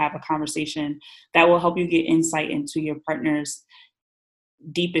to have a conversation that will help you get insight into your partner's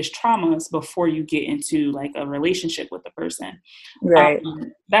deepest traumas before you get into like a relationship with the person. Right.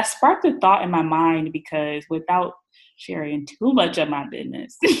 That sparked a thought in my mind because, without sharing too much of my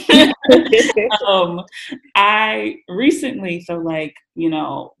business, um, I recently feel like,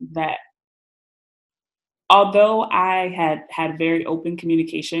 that although I had very open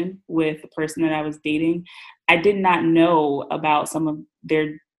communication with the person that I was dating, I did not know about some of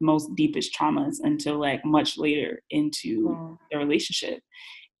their most deepest traumas until like much later into Mm. the relationship.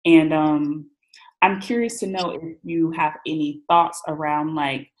 And I'm curious to know if you have any thoughts around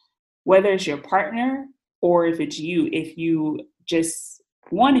like whether it's your partner or if it's you, if you just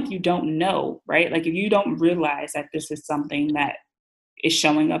one, if you don't know, right? Like if you don't realize that this is something that is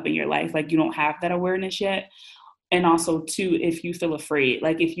showing up in your life, like you don't have that awareness yet. And also two, if you feel afraid,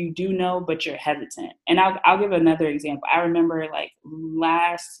 like if you do know, but you're hesitant. And I'll give another example. I remember like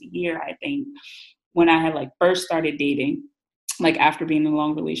last year, I think, when I had like first started dating, like after being in a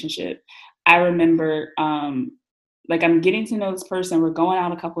long relationship, I remember like I'm getting to know this person. We're going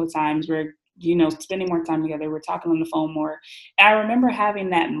out a couple of times. We're spending more time together. We're talking on the phone more. And I remember having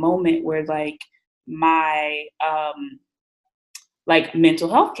that moment where like my like mental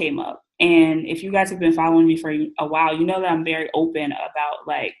health came up. And if you guys have been following me for a while, you know that I'm very open about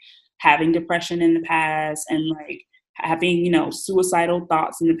like having depression in the past and like having, suicidal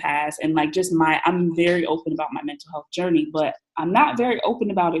thoughts in the past. And like just I'm very open about my mental health journey. But I'm not very open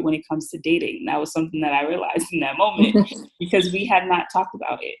about it when it comes to dating. That was something that I realized in that moment because we had not talked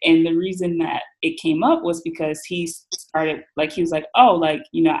about it. And the reason that it came up was because he started, like, he was like, oh, like,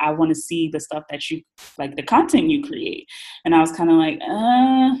 you know, I want to see the stuff that you, like, the content you create. And I was kind of like,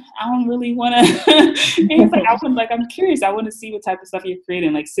 I don't really want to. And he's like, I'm curious. I want to see what type of stuff you're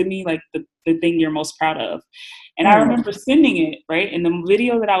creating. Like, send me, like, the thing you're most proud of. And I remember sending it, right? And the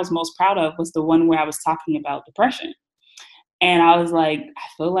video that I was most proud of was the one where I was talking about depression. And I was like, I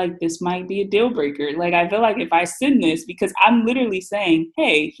feel like this might be a deal breaker. Like, I feel like if I send this, because I'm literally saying,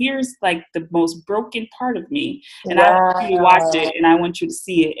 hey, here's like the most broken part of me. And I want you to watch it and I want you to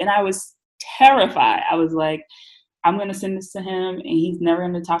see it. And I was terrified. I was like, I'm going to send this to him and he's never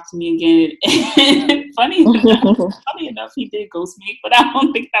going to talk to me again. And funny enough, he did ghost me, but I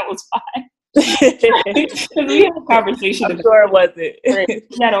don't think that was fine. Because we had a conversation. I'm sure it wasn't.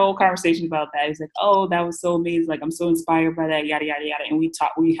 We had a whole conversation about that. He's like, "Oh, that was so amazing! Like, I'm so inspired by that, yada yada yada." And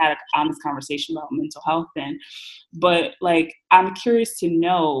we had an honest conversation about mental health then. But like, I'm curious to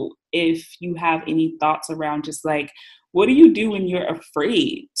know if you have any thoughts around just like, what do you do when you're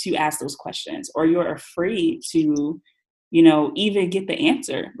afraid to ask those questions, or you're afraid to, you know, even get the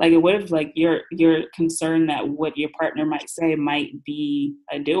answer? Like, what if like you're concerned that what your partner might say might be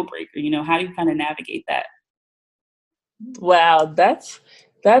a deal breaker? You know, how do you kind of navigate that? Wow, that's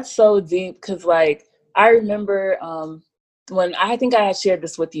so deep. Because like I remember when I think I had shared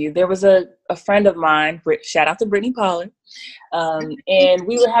this with you, there was a friend of mine, shout out to Brittany Pollard, and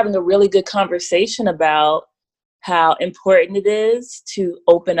we were having a really good conversation about how important it is to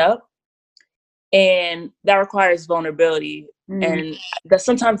open up. And that requires vulnerability. And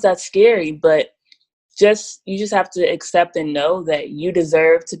sometimes that's scary, but you just have to accept and know that you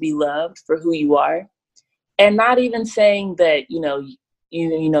deserve to be loved for who you are. And not even saying that,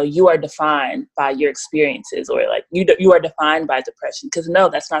 you are defined by your experiences, or like you are defined by depression. Because no,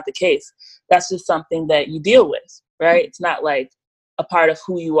 that's not the case. That's just something that you deal with, right? It's not like a part of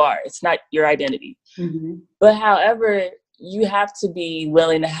who you are. It's not your identity. But however, you have to be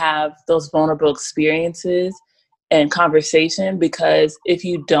willing to have those vulnerable experiences and conversation, because if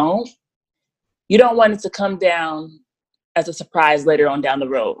you don't want it to come down as a surprise later on down the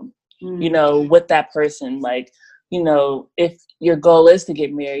road, with that person. Like, if your goal is to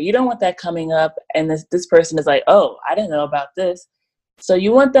get married, you don't want that coming up and this person is like, oh, I didn't know about this. So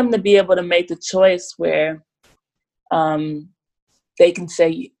you want them to be able to make the choice where they can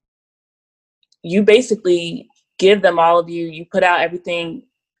say, you basically give them all of you put out everything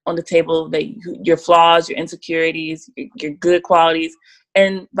on the table, your flaws, your insecurities, your good qualities,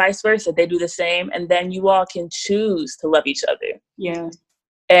 and vice versa. They do the same, and then you all can choose to love each other. Yeah.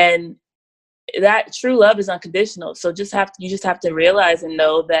 And that true love is unconditional. So you just have to realize and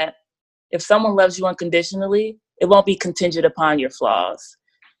know that if someone loves you unconditionally, it won't be contingent upon your flaws.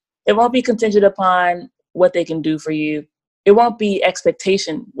 It won't be contingent upon what they can do for you. It won't be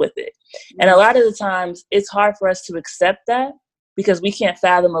expectation with it. And a lot of the times it's hard for us to accept that because we can't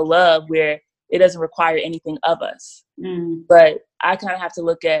fathom a love where it doesn't require anything of us. But I kind of have to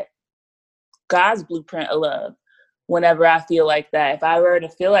look at God's blueprint of love whenever I feel like that. If I were to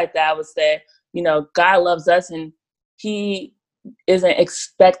feel like that, I would say, God loves us and he isn't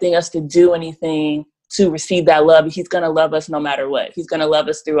expecting us to do anything to receive that love. He's going to love us no matter what. He's going to love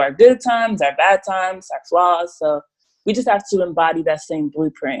us through our good times, our bad times, our flaws. So we just have to embody that same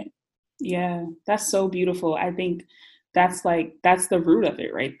blueprint. Yeah, that's so beautiful. I think that's the root of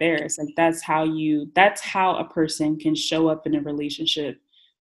it right there. It's like, that's how a person can show up in a relationship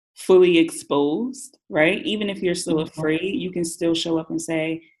fully exposed, right? Even if you're still afraid, you can still show up and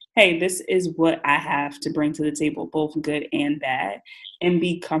say, hey, this is what I have to bring to the table, both good and bad, and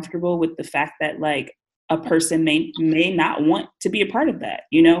be comfortable with the fact that like a person may not want to be a part of that,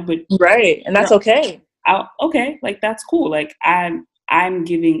 but right. And that's okay. Okay, like that's cool. Like I'm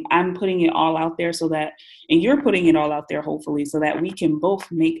putting it all out there so that, and you're putting it all out there, hopefully, so that we can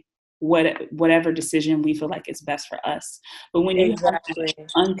both make whatever decision we feel like is best for us. But when you have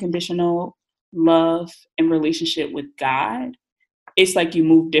unconditional love and relationship with God, it's like you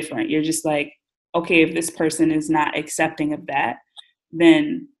move different. You're just like, okay, if this person is not accepting of that,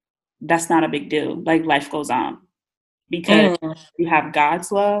 then that's not a big deal. Like life goes on. Because you have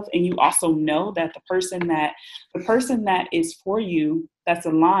God's love, and you also know that the person that is for you, that's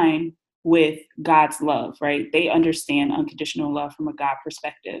aligned with God's love, right? They understand unconditional love from a God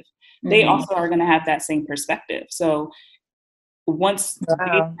perspective. They also are going to have that same perspective. So once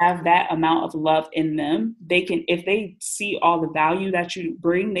they have that amount of love in them, they can, if they see all the value that you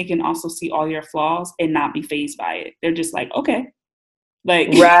bring, they can also see all your flaws and not be fazed by it. They're just like, okay, like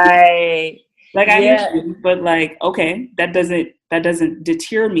right. Like, I hear Yeah. you, but like, okay, that doesn't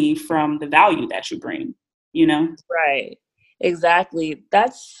deter me from the value that you bring, you know? Right. Exactly.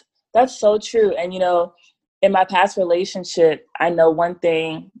 That's so true. And in my past relationship, I know one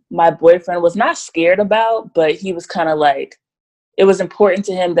thing my boyfriend was not scared about, but he was kind of like, it was important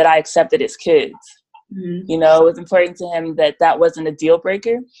to him that I accepted his kids. Mm-hmm. It was important to him that that wasn't a deal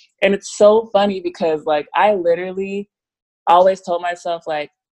breaker. And it's so funny because like I literally always told myself,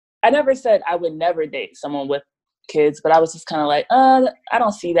 like, I never said I would never date someone with kids, but I was just kind of like, I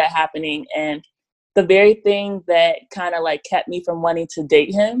don't see that happening. And the very thing that kind of like kept me from wanting to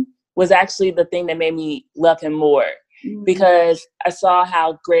date him was actually the thing that made me love him more, because I saw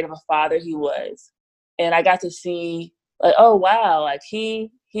how great of a father he was. And I got to see like, oh wow, like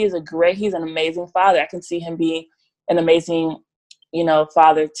he's an amazing father. I can see him being an amazing,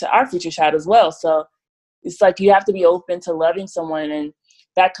 father to our future child as well. So it's like you have to be open to loving someone, and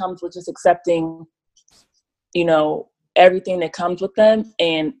that comes with just accepting, everything that comes with them.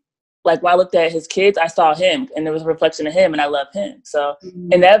 And like when I looked at his kids, I saw him, and there was a reflection of him, and I love him. So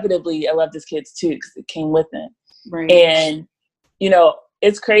inevitably, I loved his kids too because it came with him. Right. And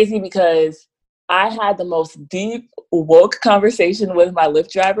it's crazy because I had the most deep, woke conversation with my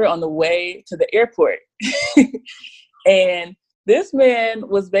Lyft driver on the way to the airport. And this man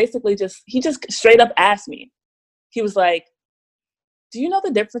was basically he just straight up asked me. He was like, do you know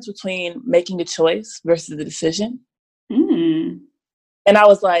the difference between making a choice versus a decision? Mm. And I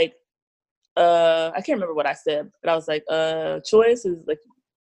was like, I can't remember what I said, but I was like, choice is like,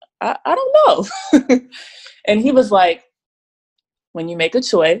 I don't know. And he was like, when you make a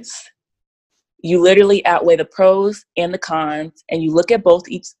choice, you literally outweigh the pros and the cons, and you look at both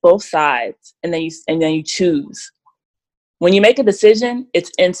sides, and then you choose. When you make a decision,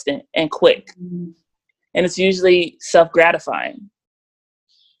 it's instant and quick, and it's usually self-gratifying.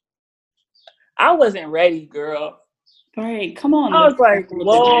 I wasn't ready, girl. Right, come on. I was like,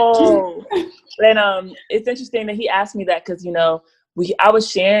 whoa. And it's interesting that he asked me that because I was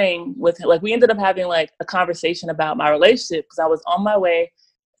sharing with him, like we ended up having like a conversation about my relationship because I was on my way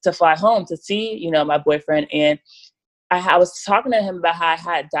to fly home to see my boyfriend, and I was talking to him about how I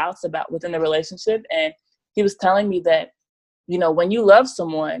had doubts about within the relationship, and he was telling me that when you love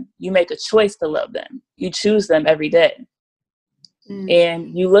someone, you make a choice to love them. You choose them every day.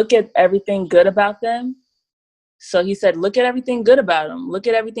 And you look at everything good about them. So he said, look at everything good about him. Look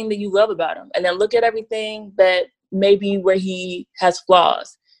at everything that you love about him. And then look at everything that maybe where he has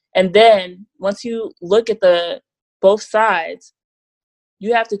flaws. And then once you look at both sides,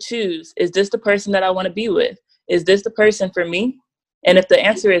 you have to choose, is this the person that I want to be with? Is this the person for me? And if the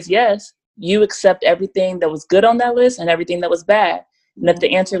answer is yes, you accept everything that was good on that list and everything that was bad. And if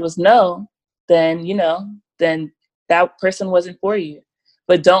the answer was no, then, then that person wasn't for you.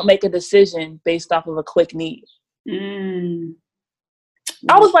 But don't make a decision based off of a quick need.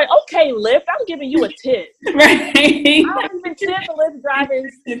 I was like, okay, Lyft, I'm giving you a tip. Right. I don't even tip the Lyft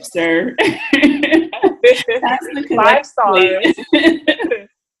drivers. Tip, sir. That's the 5 stars.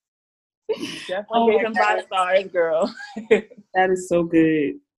 Definitely gave him 5 stars, girl. That is so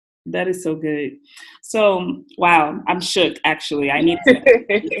good. That is so good. So, wow, I'm shook, actually. I need to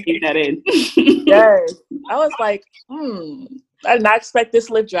keep that in. Yes. I was like, I did not expect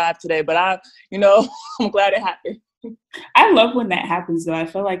this Lyft drive today, but I'm glad it happened. I love when that happens, though. I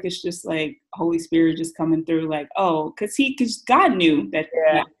feel like it's just like Holy Spirit just coming through, like, oh, because God knew that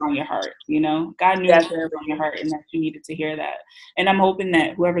was on your heart, God knew that was on your heart and that you needed to hear that. And I'm hoping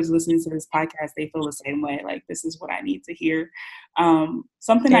that whoever's listening to this podcast, they feel the same way. Like, this is what I need to hear.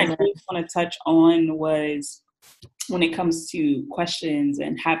 Something I really want to touch on was when it comes to questions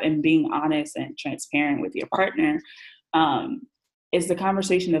and being honest and transparent with your partner. Is the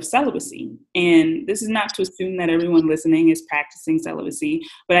conversation of celibacy. And this is not to assume that everyone listening is practicing celibacy,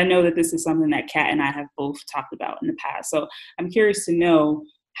 but I know that this is something that Kat and I have both talked about in the past. So I'm curious to know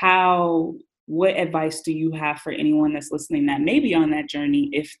what advice do you have for anyone that's listening that may be on that journey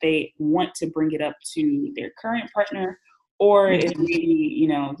if they want to bring it up to their current partner, or if maybe,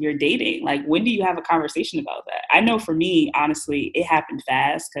 you're dating, like when do you have a conversation about that? I know for me, honestly, it happened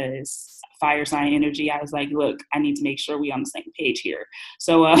fast because fire sign energy. I was like, look, I need to make sure we on the same page here.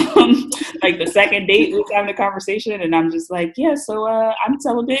 So like the second date, we having a conversation and I'm just like, yeah, so I'm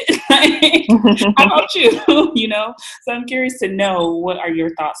celibate. How about you? So I'm curious to know, what are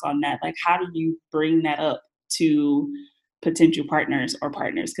your thoughts on that? Like, how do you bring that up to potential partners or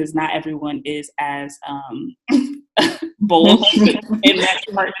partners? Because not everyone is as bold in that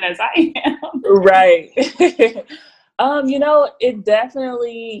department as I am. Right. You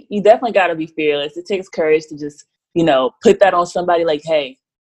definitely got to be fearless. It takes courage to just, put that on somebody like, hey,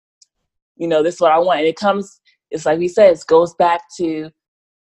 this is what I want. And it's like we said, it goes back to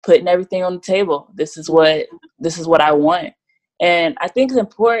putting everything on the table. This is what I want. And I think it's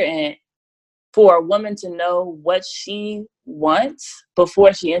important for a woman to know what she wants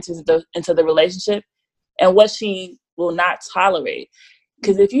before she enters into the relationship and what she will not tolerate.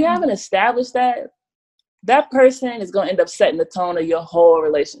 Because if you haven't established that person is going to end up setting the tone of your whole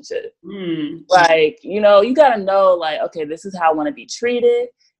relationship. Like, you got to know, like, okay, this is how I want to be treated.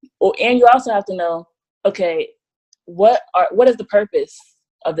 And you also have to know, okay, what is the purpose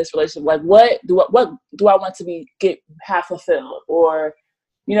of this relationship? Like, what do I want to get half fulfilled? Or,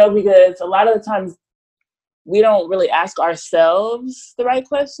 because a lot of the times we don't really ask ourselves the right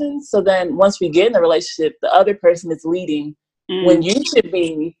questions. So then once we get in a relationship, the other person is leading when you should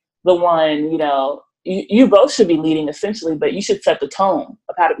be the one, you both should be leading essentially, but you should set the tone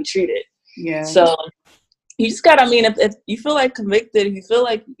of how to be treated. Yeah. So you just gotta, if you feel like convicted, if you feel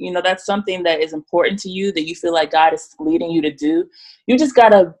like, that's something that is important to you, that you feel like God is leading you to do, you just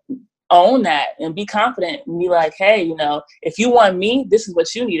gotta own that and be confident and be like, hey, if you want me, this is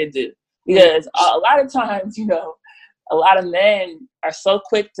what you need to do. Because a lot of times, a lot of men are so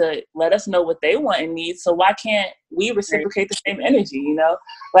quick to let us know what they want and need. So why can't we reciprocate the same energy,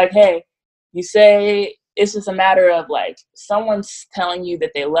 Like, hey, you say it's just a matter of like someone's telling you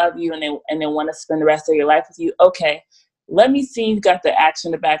that they love you and they want to spend the rest of your life with you. Okay, let me see you got the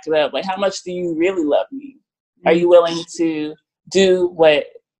action to back it up. Like, how much do you really love me? Are you willing to do what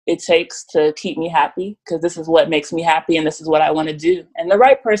it takes to keep me happy? Because this is what makes me happy and this is what I want to do. And the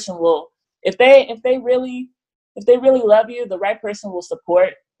right person will, if they really love you, the right person will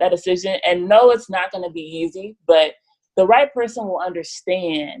support that decision. And no, it's not going to be easy, but the right person will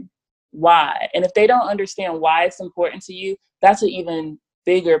understand why. And if they don't understand why it's important to you, that's an even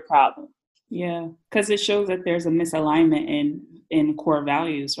bigger problem. Yeah, because it shows that there's a misalignment in core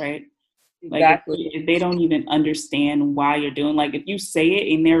values, right? Exactly. Like if they don't even understand why you're doing, like if you say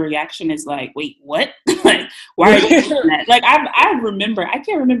it and their reaction is like, wait, what? Like, why are you doing that? Like I remember, I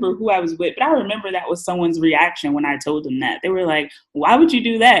can't remember who I was with, but I remember that was someone's reaction when I told them that. They were like, why would you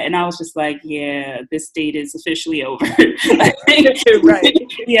do that? And I was just like, yeah, this date is officially over. Like, right.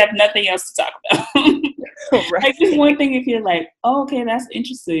 We have nothing else to talk about. Right. Like, it's one thing if you're like, oh, okay, that's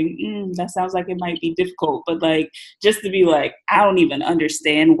interesting. That sounds like it might be difficult. But like, just to be like, I don't even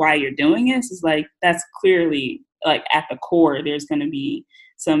understand why you're doing this, is like, that's clearly like at the core, there's going to be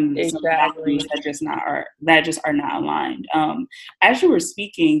some values that just are not aligned. As you were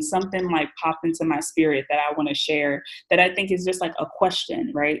speaking, something like popped into my spirit that I want to share that I think is just like a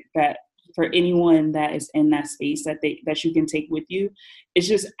question, right? That for anyone that is in that space that you can take with you, is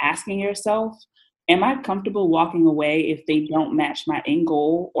just asking yourself, am I comfortable walking away if they don't match my end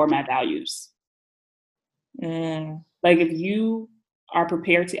goal or my values? Like, if you are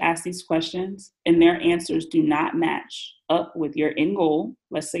prepared to ask these questions and their answers do not match up with your end goal,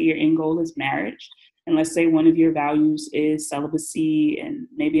 let's say your end goal is marriage, and let's say one of your values is celibacy and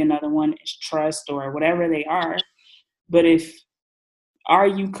maybe another one is trust or whatever they are, but are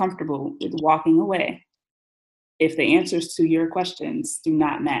you comfortable with walking away if the answers to your questions do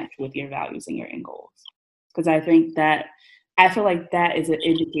not match with your values and your end goals? Because I feel like that is an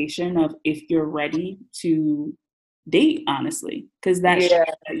indication of if you're ready to date, honestly, because that shows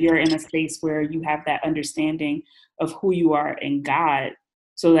that you're in a space where you have that understanding of who you are in God.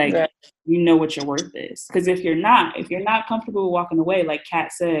 So like, you know what your worth is. Because if you're not comfortable walking away, like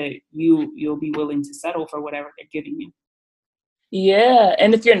Kat said, you'll be willing to settle for whatever they're giving you. Yeah.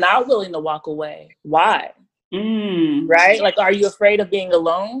 And if you're not willing to walk away, why? Right? Like, are you afraid of being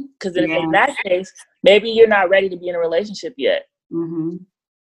alone? Because in that case, maybe you're not ready to be in a relationship yet.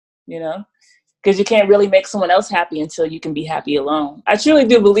 Because you can't really make someone else happy until you can be happy alone. I truly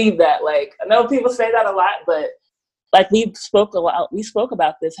do believe that. Like, I know people say that a lot, but like we spoke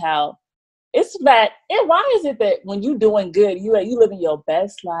about this, how it's that, and why is it that when you doing good, you living your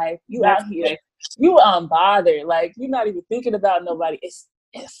best life, you out here, you unbothered, like you're not even thinking about nobody. It's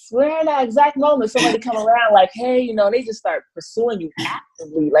we're in that exact moment somebody come around like, hey, they just start pursuing you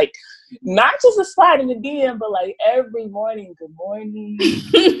actively, like not just a slide in the DM, but like every morning, good morning.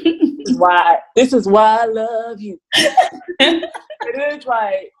 This is why I love you. It is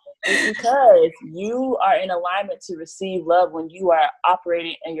like, it's because you are in alignment to receive love when you are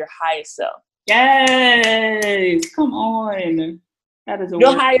operating in your highest self. Yes, come on. That is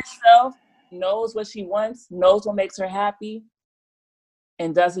your highest self knows what she wants, knows what makes her happy,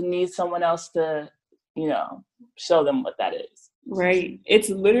 and doesn't need someone else to, show them what that is. Right. It's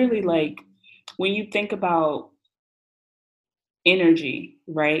literally like when you think about energy,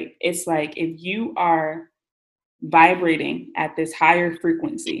 right? It's like if you are vibrating at this higher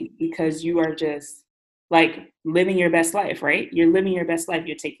frequency because you are just like living your best life, right? You're living your best life.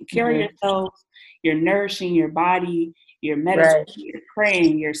 You're taking care of yourself. You're nourishing your body. You're meditating. Right. You're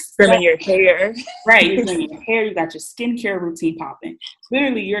praying. You're Trimming your hair. right. You're doing your hair. You got your skincare routine popping.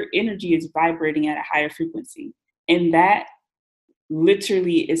 Literally, your energy is vibrating at a higher frequency, and that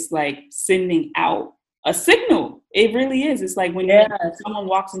literally is like sending out a signal. It really is. It's like when someone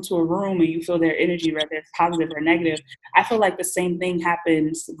walks into a room and you feel their energy, whether it's positive or negative. I feel like the same thing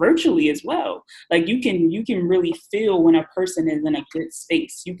happens virtually as well. Like you can really feel when a person is in a good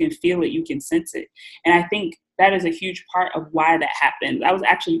space. You can feel it, you can sense it. And I think that is a huge part of why that happens. I was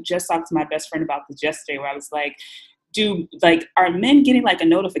actually just talking to my best friend about this yesterday, where I was like, are men getting like a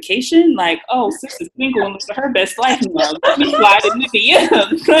notification like, oh, sis is single and looks at her best life now, let me slide in the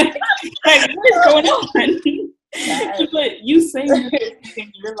DM. like what is going on? But you say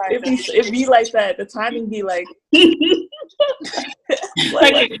it be like that. The timing be like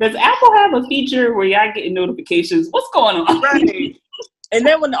like does Apple have a feature where y'all getting notifications? What's going on? Right. And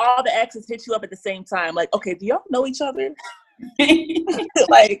then when all the exes hit you up at the same time, like, okay, do y'all know each other?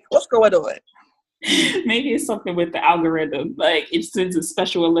 Like, what's going on? Maybe it's something with the algorithm. Like it sends a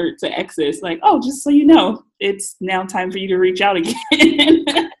special alert to exes, like, oh, just so you know, it's now time for you to reach out again.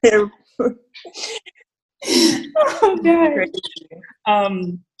 Oh God.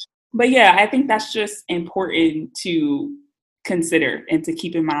 But yeah, I think that's just important to consider and to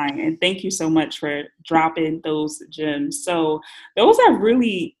keep in mind. And thank you so much for dropping those gems. So those are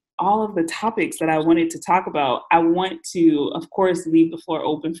really all of the topics that I wanted to talk about. I want to, of course, leave the floor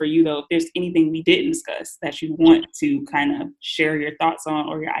open for you, though. If there's anything we didn't discuss that you want to kind of share your thoughts on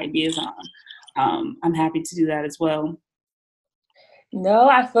or your ideas on, I'm happy to do that as well. No,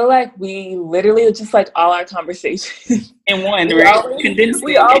 I feel like we literally just like all our conversations in one, right?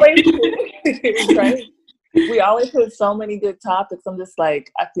 We always right? We always put so many good topics. I'm just like,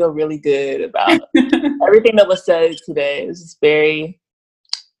 I feel really good about everything that was said today. It was just very,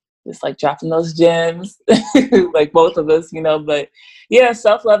 just like dropping those gems, like both of us, you know. But yeah,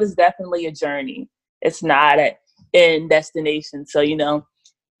 self-love is definitely a journey. It's not an end destination. So, you know,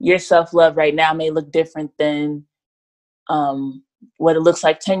 your self-love right now may look different than what it looks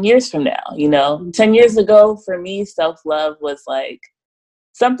like 10 years from now. You know, 10 years ago for me, self-love was like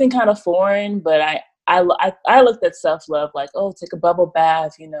something kind of foreign, but I looked at self-love like, oh, take a bubble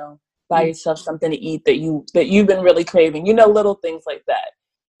bath, you know, buy yourself something to eat that you've been really craving, you know, little things like that.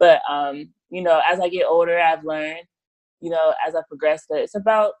 But you know, as I get older, I've learned, you know, as I progress, that it's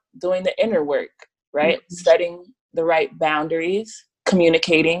about doing the inner work, right? Mm-hmm. Setting the right boundaries,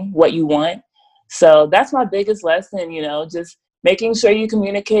 communicating what you want. So that's my biggest lesson, you know, just making sure you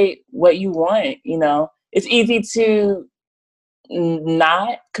communicate what you want. You know, it's easy to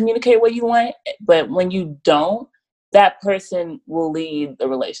not communicate what you want, but when you don't, that person will lead the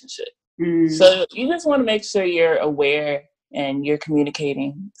relationship. So you just want to make sure you're aware and you're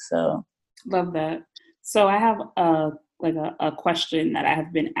communicating. So love that. So I have a question that I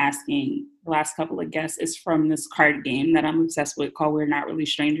have been asking the last couple of guests. Is from this card game that I'm obsessed with called We're Not Really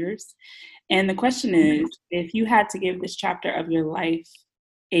Strangers. And the question is, if you had to give this chapter of your life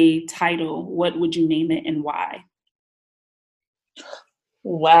a title, what would you name it and why?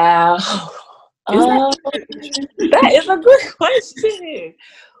 Wow. That is a good question.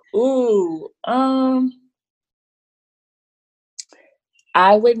 Ooh.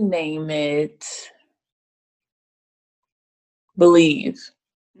 I would name it Believe.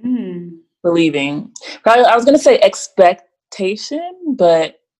 Believing. Probably, I was going to say expectation,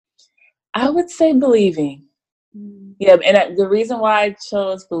 but I would say believing. Yeah, and the reason why I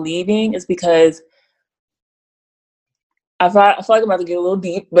chose believing is because I feel like I'm about to get a little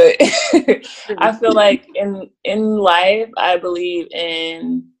deep, but I feel like in life, I believe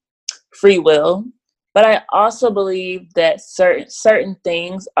in free will, but I also believe that certain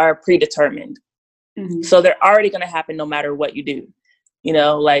things are predetermined. Mm-hmm. So they're already going to happen no matter what you do. You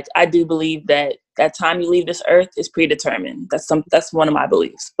know, like I do believe that time you leave this earth is predetermined. That's one of my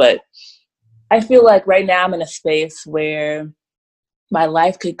beliefs. But I feel like right now I'm in a space where my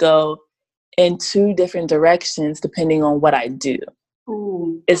life could go in two different directions depending on what I do.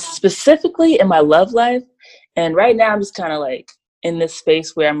 Ooh. It's specifically in my love life. And right now I'm just kind of like in this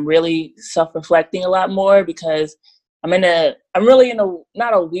space where I'm really self-reflecting a lot more, because I'm really in a,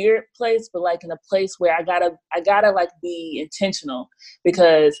 not a weird place, but like in a place where I gotta like be intentional,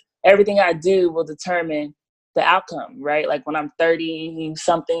 because everything I do will determine the outcome, right? Like when I'm 30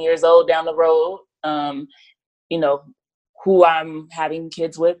 something years old down the road, you know, who I'm having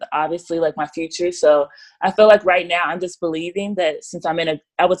kids with, obviously, like my future. So I feel like right now I'm just believing that since I'm in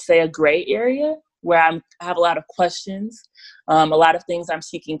I would say a gray area, where I have a lot of questions, a lot of things I'm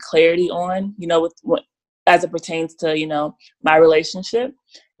seeking clarity on, with as it pertains to, my relationship,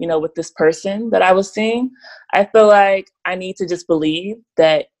 with this person that I was seeing. I feel like I need to just believe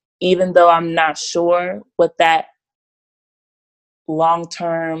that even though I'm not sure what that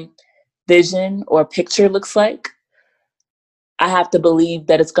long-term vision or picture looks like, I have to believe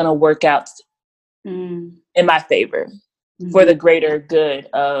that it's going to work out in my favor for the greater good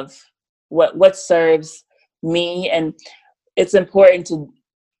of what serves me. And it's important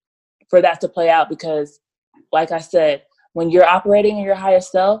for that to play out because, like I said, when you're operating in your higher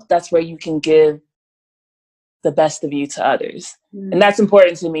self, that's where you can give the best of you to others. And that's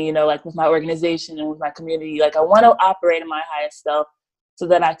important to me, like with my organization and with my community. Like I want to operate in my highest self so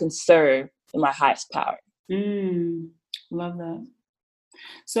that I can serve in my highest power. Love that.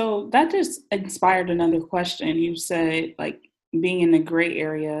 So that just inspired another question. You said, like, being in the gray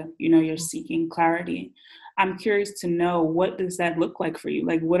area, you're seeking clarity. I'm curious to know, what does that look like for you?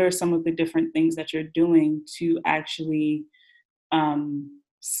 Like, what are some of the different things that you're doing to actually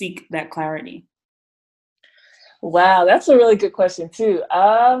seek that clarity? Wow, that's a really good question too.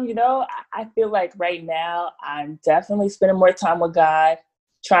 I feel like right now I'm definitely spending more time with God,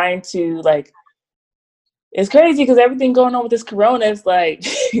 trying to it's crazy because everything going on with this corona is like,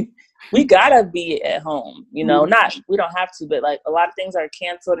 we gotta be at home, not, we don't have to, but like a lot of things are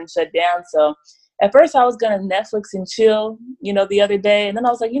canceled and shut down. So at first I was gonna Netflix and chill, the other day. And then I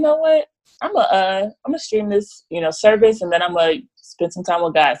was like, you know what? I'm gonna stream this, service, and then I'm gonna spend some time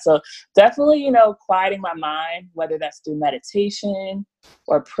with God. So definitely, quieting my mind, whether that's through meditation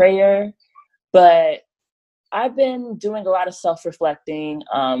or prayer. But I've been doing a lot of self-reflecting,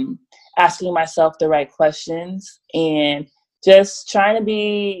 asking myself the right questions, and just trying to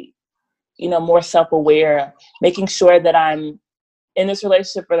be, more self-aware, making sure that I'm in this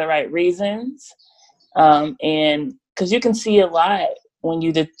relationship for the right reasons. And because you can see a lot when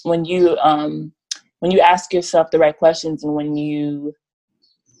you ask yourself the right questions, and when you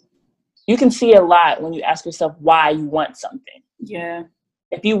can see a lot when you ask yourself why you want something. Yeah.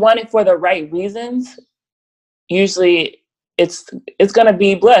 If you want it for the right reasons, usually it's going to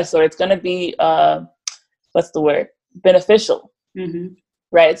be blessed, or it's going to be beneficial.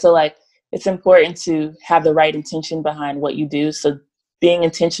 Right? So like, it's important to have the right intention behind what you do. So being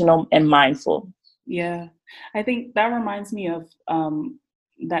intentional and mindful. Yeah. I think that reminds me of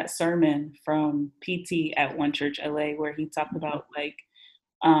that sermon from PT at One Church LA, where he talked about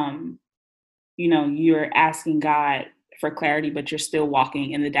you're asking God for clarity, but you're still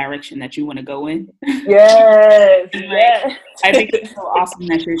walking in the direction that you want to go in. Yes. Yes. I think it's so awesome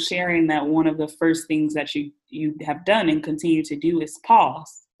that you're sharing that one of the first things that you have done and continue to do is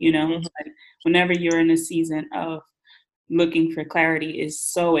pause. Like, whenever you're in a season of looking for clarity, is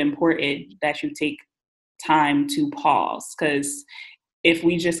so important that you take time to pause. Because if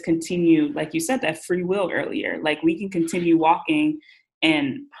we just continue, like you said, that free will earlier, like we can continue walking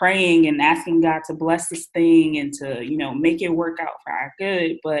and praying and asking God to bless this thing and to, make it work out for our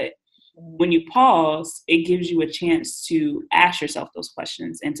good. But when you pause, it gives you a chance to ask yourself those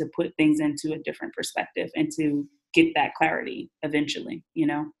questions and to put things into a different perspective and to get that clarity eventually,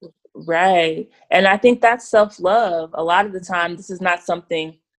 Right. And I think that's self-love. A lot of the time, this is not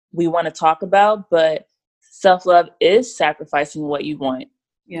something we want to talk about, but self-love is sacrificing what you want.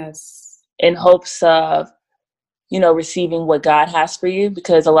 Yes. In hopes of, receiving what God has for you.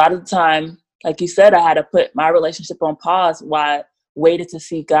 Because a lot of the time, like you said, I had to put my relationship on pause while I waited to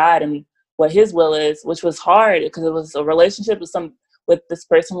see God and what his will is, which was hard because it was a relationship with this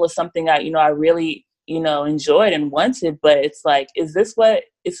person was something I really, enjoyed and wanted. But it's like, is this what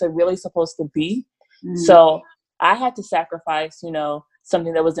it's really supposed to be? So I had to sacrifice,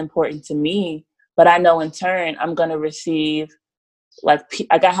 something that was important to me. But I know in turn, I'm going to receive, I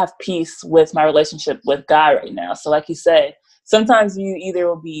gotta have peace with my relationship with God right now. So like you said, sometimes you either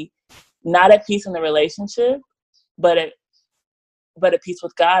will be not at peace in the relationship, but at peace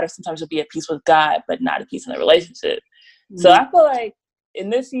with God, or sometimes you'll be at peace with God, but not at peace in the relationship. So I feel like in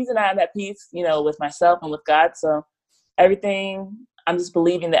this season, I'm at peace, with myself and with God. So I'm just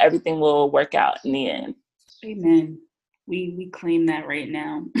believing that everything will work out in the end. Amen. We claim that right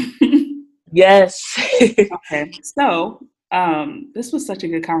now. Yes. Okay. So this was such a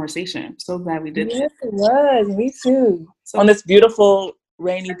good conversation. I'm so glad we did this. Yes, it was. Me too. So, on this beautiful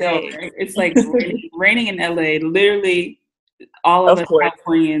rainy day. Right? It's like raining in LA. Literally, all of us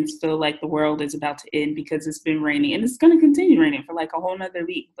Californians feel like the world is about to end because it's been raining, and it's going to continue raining for like a whole nother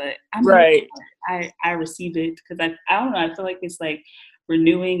week. But I receive it because I don't know. I feel like it's like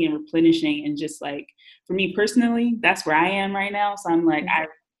renewing and replenishing, and just like for me personally, that's where I am right now. So I'm like,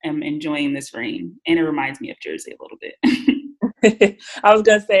 am enjoying this rain, and it reminds me of Jersey a little bit. I was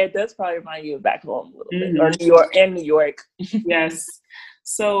gonna say it does probably remind you of back home a little bit, or New York. Yes.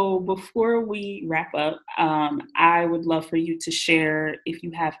 So before we wrap up, I would love for you to share if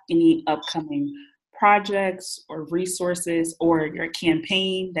you have any upcoming projects or resources or your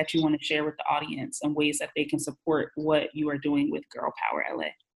campaign that you want to share with the audience and ways that they can support what you are doing with Girl Power LA.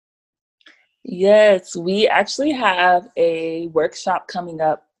 Yes, we actually have a workshop coming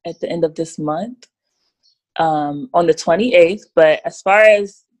up at the end of this month, on the 28th. But as far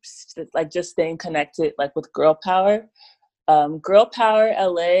as like just staying connected, like with Girl Power, Girl Power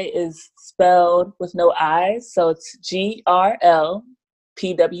LA is spelled with no I's, so it's GRLPWRLA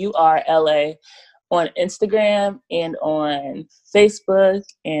on Instagram and on Facebook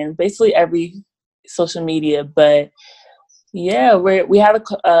and basically every social media. But yeah, we have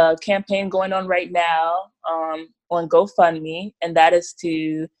a campaign going on right now, on GoFundMe, and that is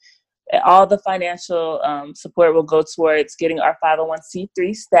to all the financial support will go towards getting our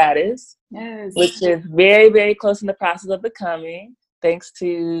 501c3 status, yes, which is very, very close in the process of becoming, thanks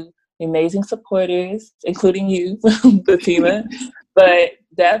to amazing supporters, including you, Fatima. But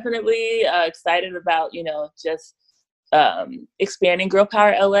definitely excited about, just expanding Girl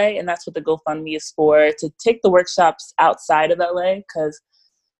Power LA, and that's what the GoFundMe is for, to take the workshops outside of LA, because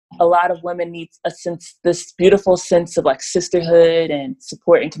a lot of women need this beautiful sense of like sisterhood and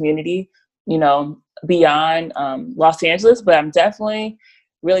support and community, beyond Los Angeles. But I'm definitely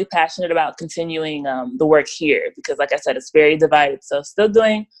really passionate about continuing the work here, because like I said, it's very divided. So still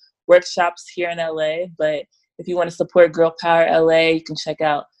doing workshops here in LA, but if you want to support Girl Power LA, you can check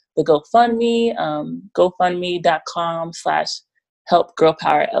out the GoFundMe, GoFundMe.com/help Girl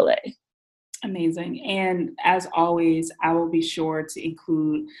Power LA. Amazing. And as always, I will be sure to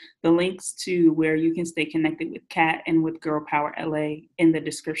include the links to where you can stay connected with Kat and with Girl Power LA in the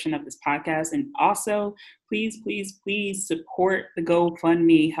description of this podcast. And also, please, please, please support the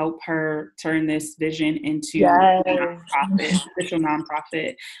GoFundMe. Help her turn this vision into a nonprofit, official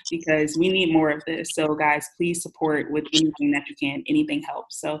nonprofit, because we need more of this. So guys, please support with anything that you can. Anything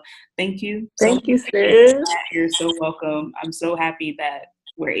helps. So thank you. Thank you, sis. You're so welcome. I'm so happy that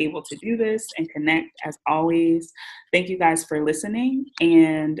we're able to do this and connect as always. Thank you guys for listening.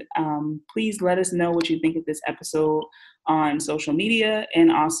 And please let us know what you think of this episode on social media,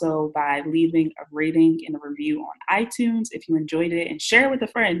 and also by leaving a rating and a review on iTunes if you enjoyed it, and share it with a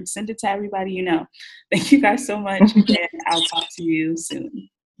friend. Send it to everybody you know. Thank you guys so much. And I'll talk to you soon.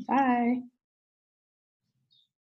 Bye.